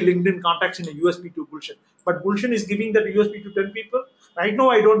all my LinkedIn contacts in a USB to Gulshan, but Gulshan is giving that USB to 10 people. Right now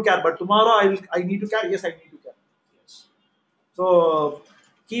I don't care, but tomorrow I need to care. Yes, I need to care. Yes. So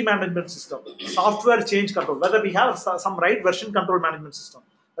key management system, software change control. Whether we have some right version control management system,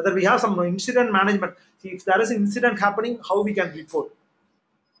 whether we have some incident management. See, if there is an incident happening, how we can report.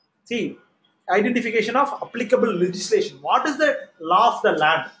 See, identification of applicable legislation. What is the law of the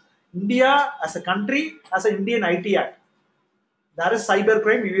land? India as a country has an Indian IT Act. There is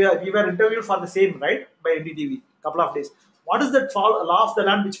cybercrime. We were interviewed for the same, right, by NDTV, couple of days. What is that law of the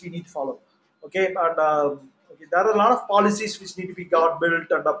land which we need to follow? Okay, and okay, there are a lot of policies which need to be got built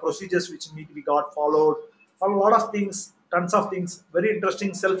and procedures which need to be got followed. A lot of things, tons of things, very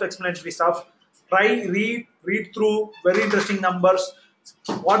interesting self-explanatory stuff. Try, read through, very interesting numbers.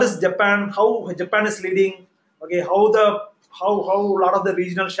 What is Japan? How Japan is leading? Okay, how a lot of the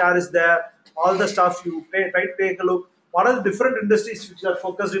regional share is there? All the stuff you try to take a look. What are the different industries which are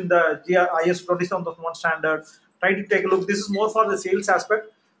focused in the ISO 27001 standard? Try to take a look. This is more for the sales aspect.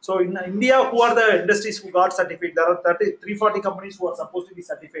 So in India, who are the industries who got certified? There are 340 companies who are supposed to be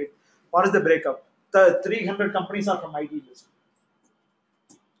certified. What is the breakup? The 300 companies are from IT industry.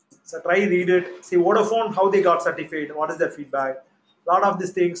 So try read it. See Vodafone, how they got certified. What is their feedback? A lot of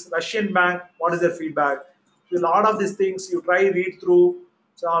these things. Russian bank, what is their feedback? A lot of these things you try read through.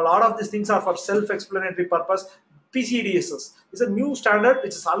 So a lot of these things are for self-explanatory purpose. PCDSS is a new standard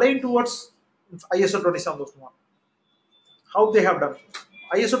which is aligned towards ISO 27001. How they have done.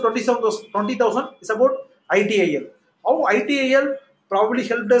 ISO 20000 is about ITIL. How ITIL probably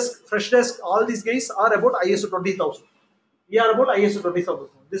help desk, fresh desk, all these guys are about ISO 20000. We are about ISO 20000.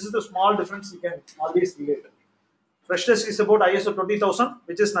 This is the small difference you can always relate. Fresh desk is about ISO 20000,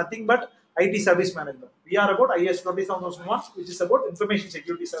 which is nothing but IT service management. We are about ISO 20001, which is about information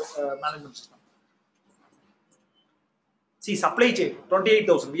security management system. See, supply chain,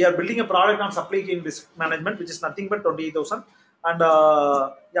 28,000. We are building a product on supply chain risk management, which is nothing but 28,000. And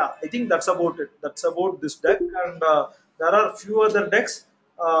yeah, I think that's about it. That's about this deck. And there are few other decks.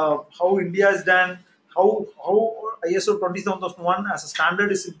 How India is done, how ISO 27001 as a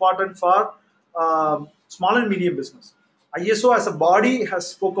standard is important for small and medium business. ISO as a body has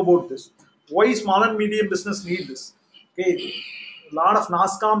spoke about this. Why small and medium business need this? Okay, a lot of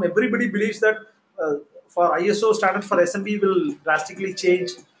NASCOM, everybody believes that uh, for ISO standard for SMB will drastically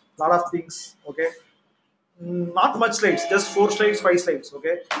change a lot of things. Okay, not much slides, just 4 slides, 5 slides.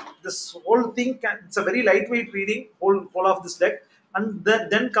 Okay, this whole thing it's a very lightweight reading, whole of this deck, and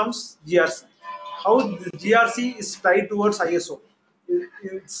then comes GRC. How the GRC is tied towards ISO.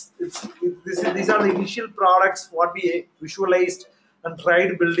 These are the initial products what we visualized and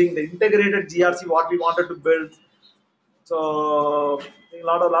tried building the integrated GRC what we wanted to build. So a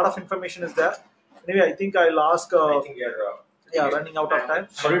lot of information is there. Anyway, I think I'll ask. I think we are. Yeah, running out of time.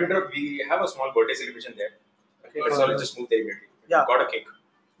 Sorry to interrupt. We have a small birthday celebration there. Okay, let's all just move there immediately. Yeah. Got a cake.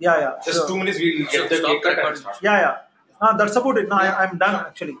 Yeah. Just Sure. 2 minutes. We'll get the cake cut and start. Yeah. That's about it. No, I'm done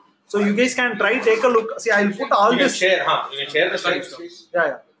actually. So you guys can try take a look. See, I'll put all You can this. share, huh? You can share the slides, please.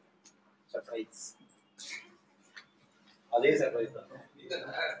 Yeah. Surprise. Adhe surprise.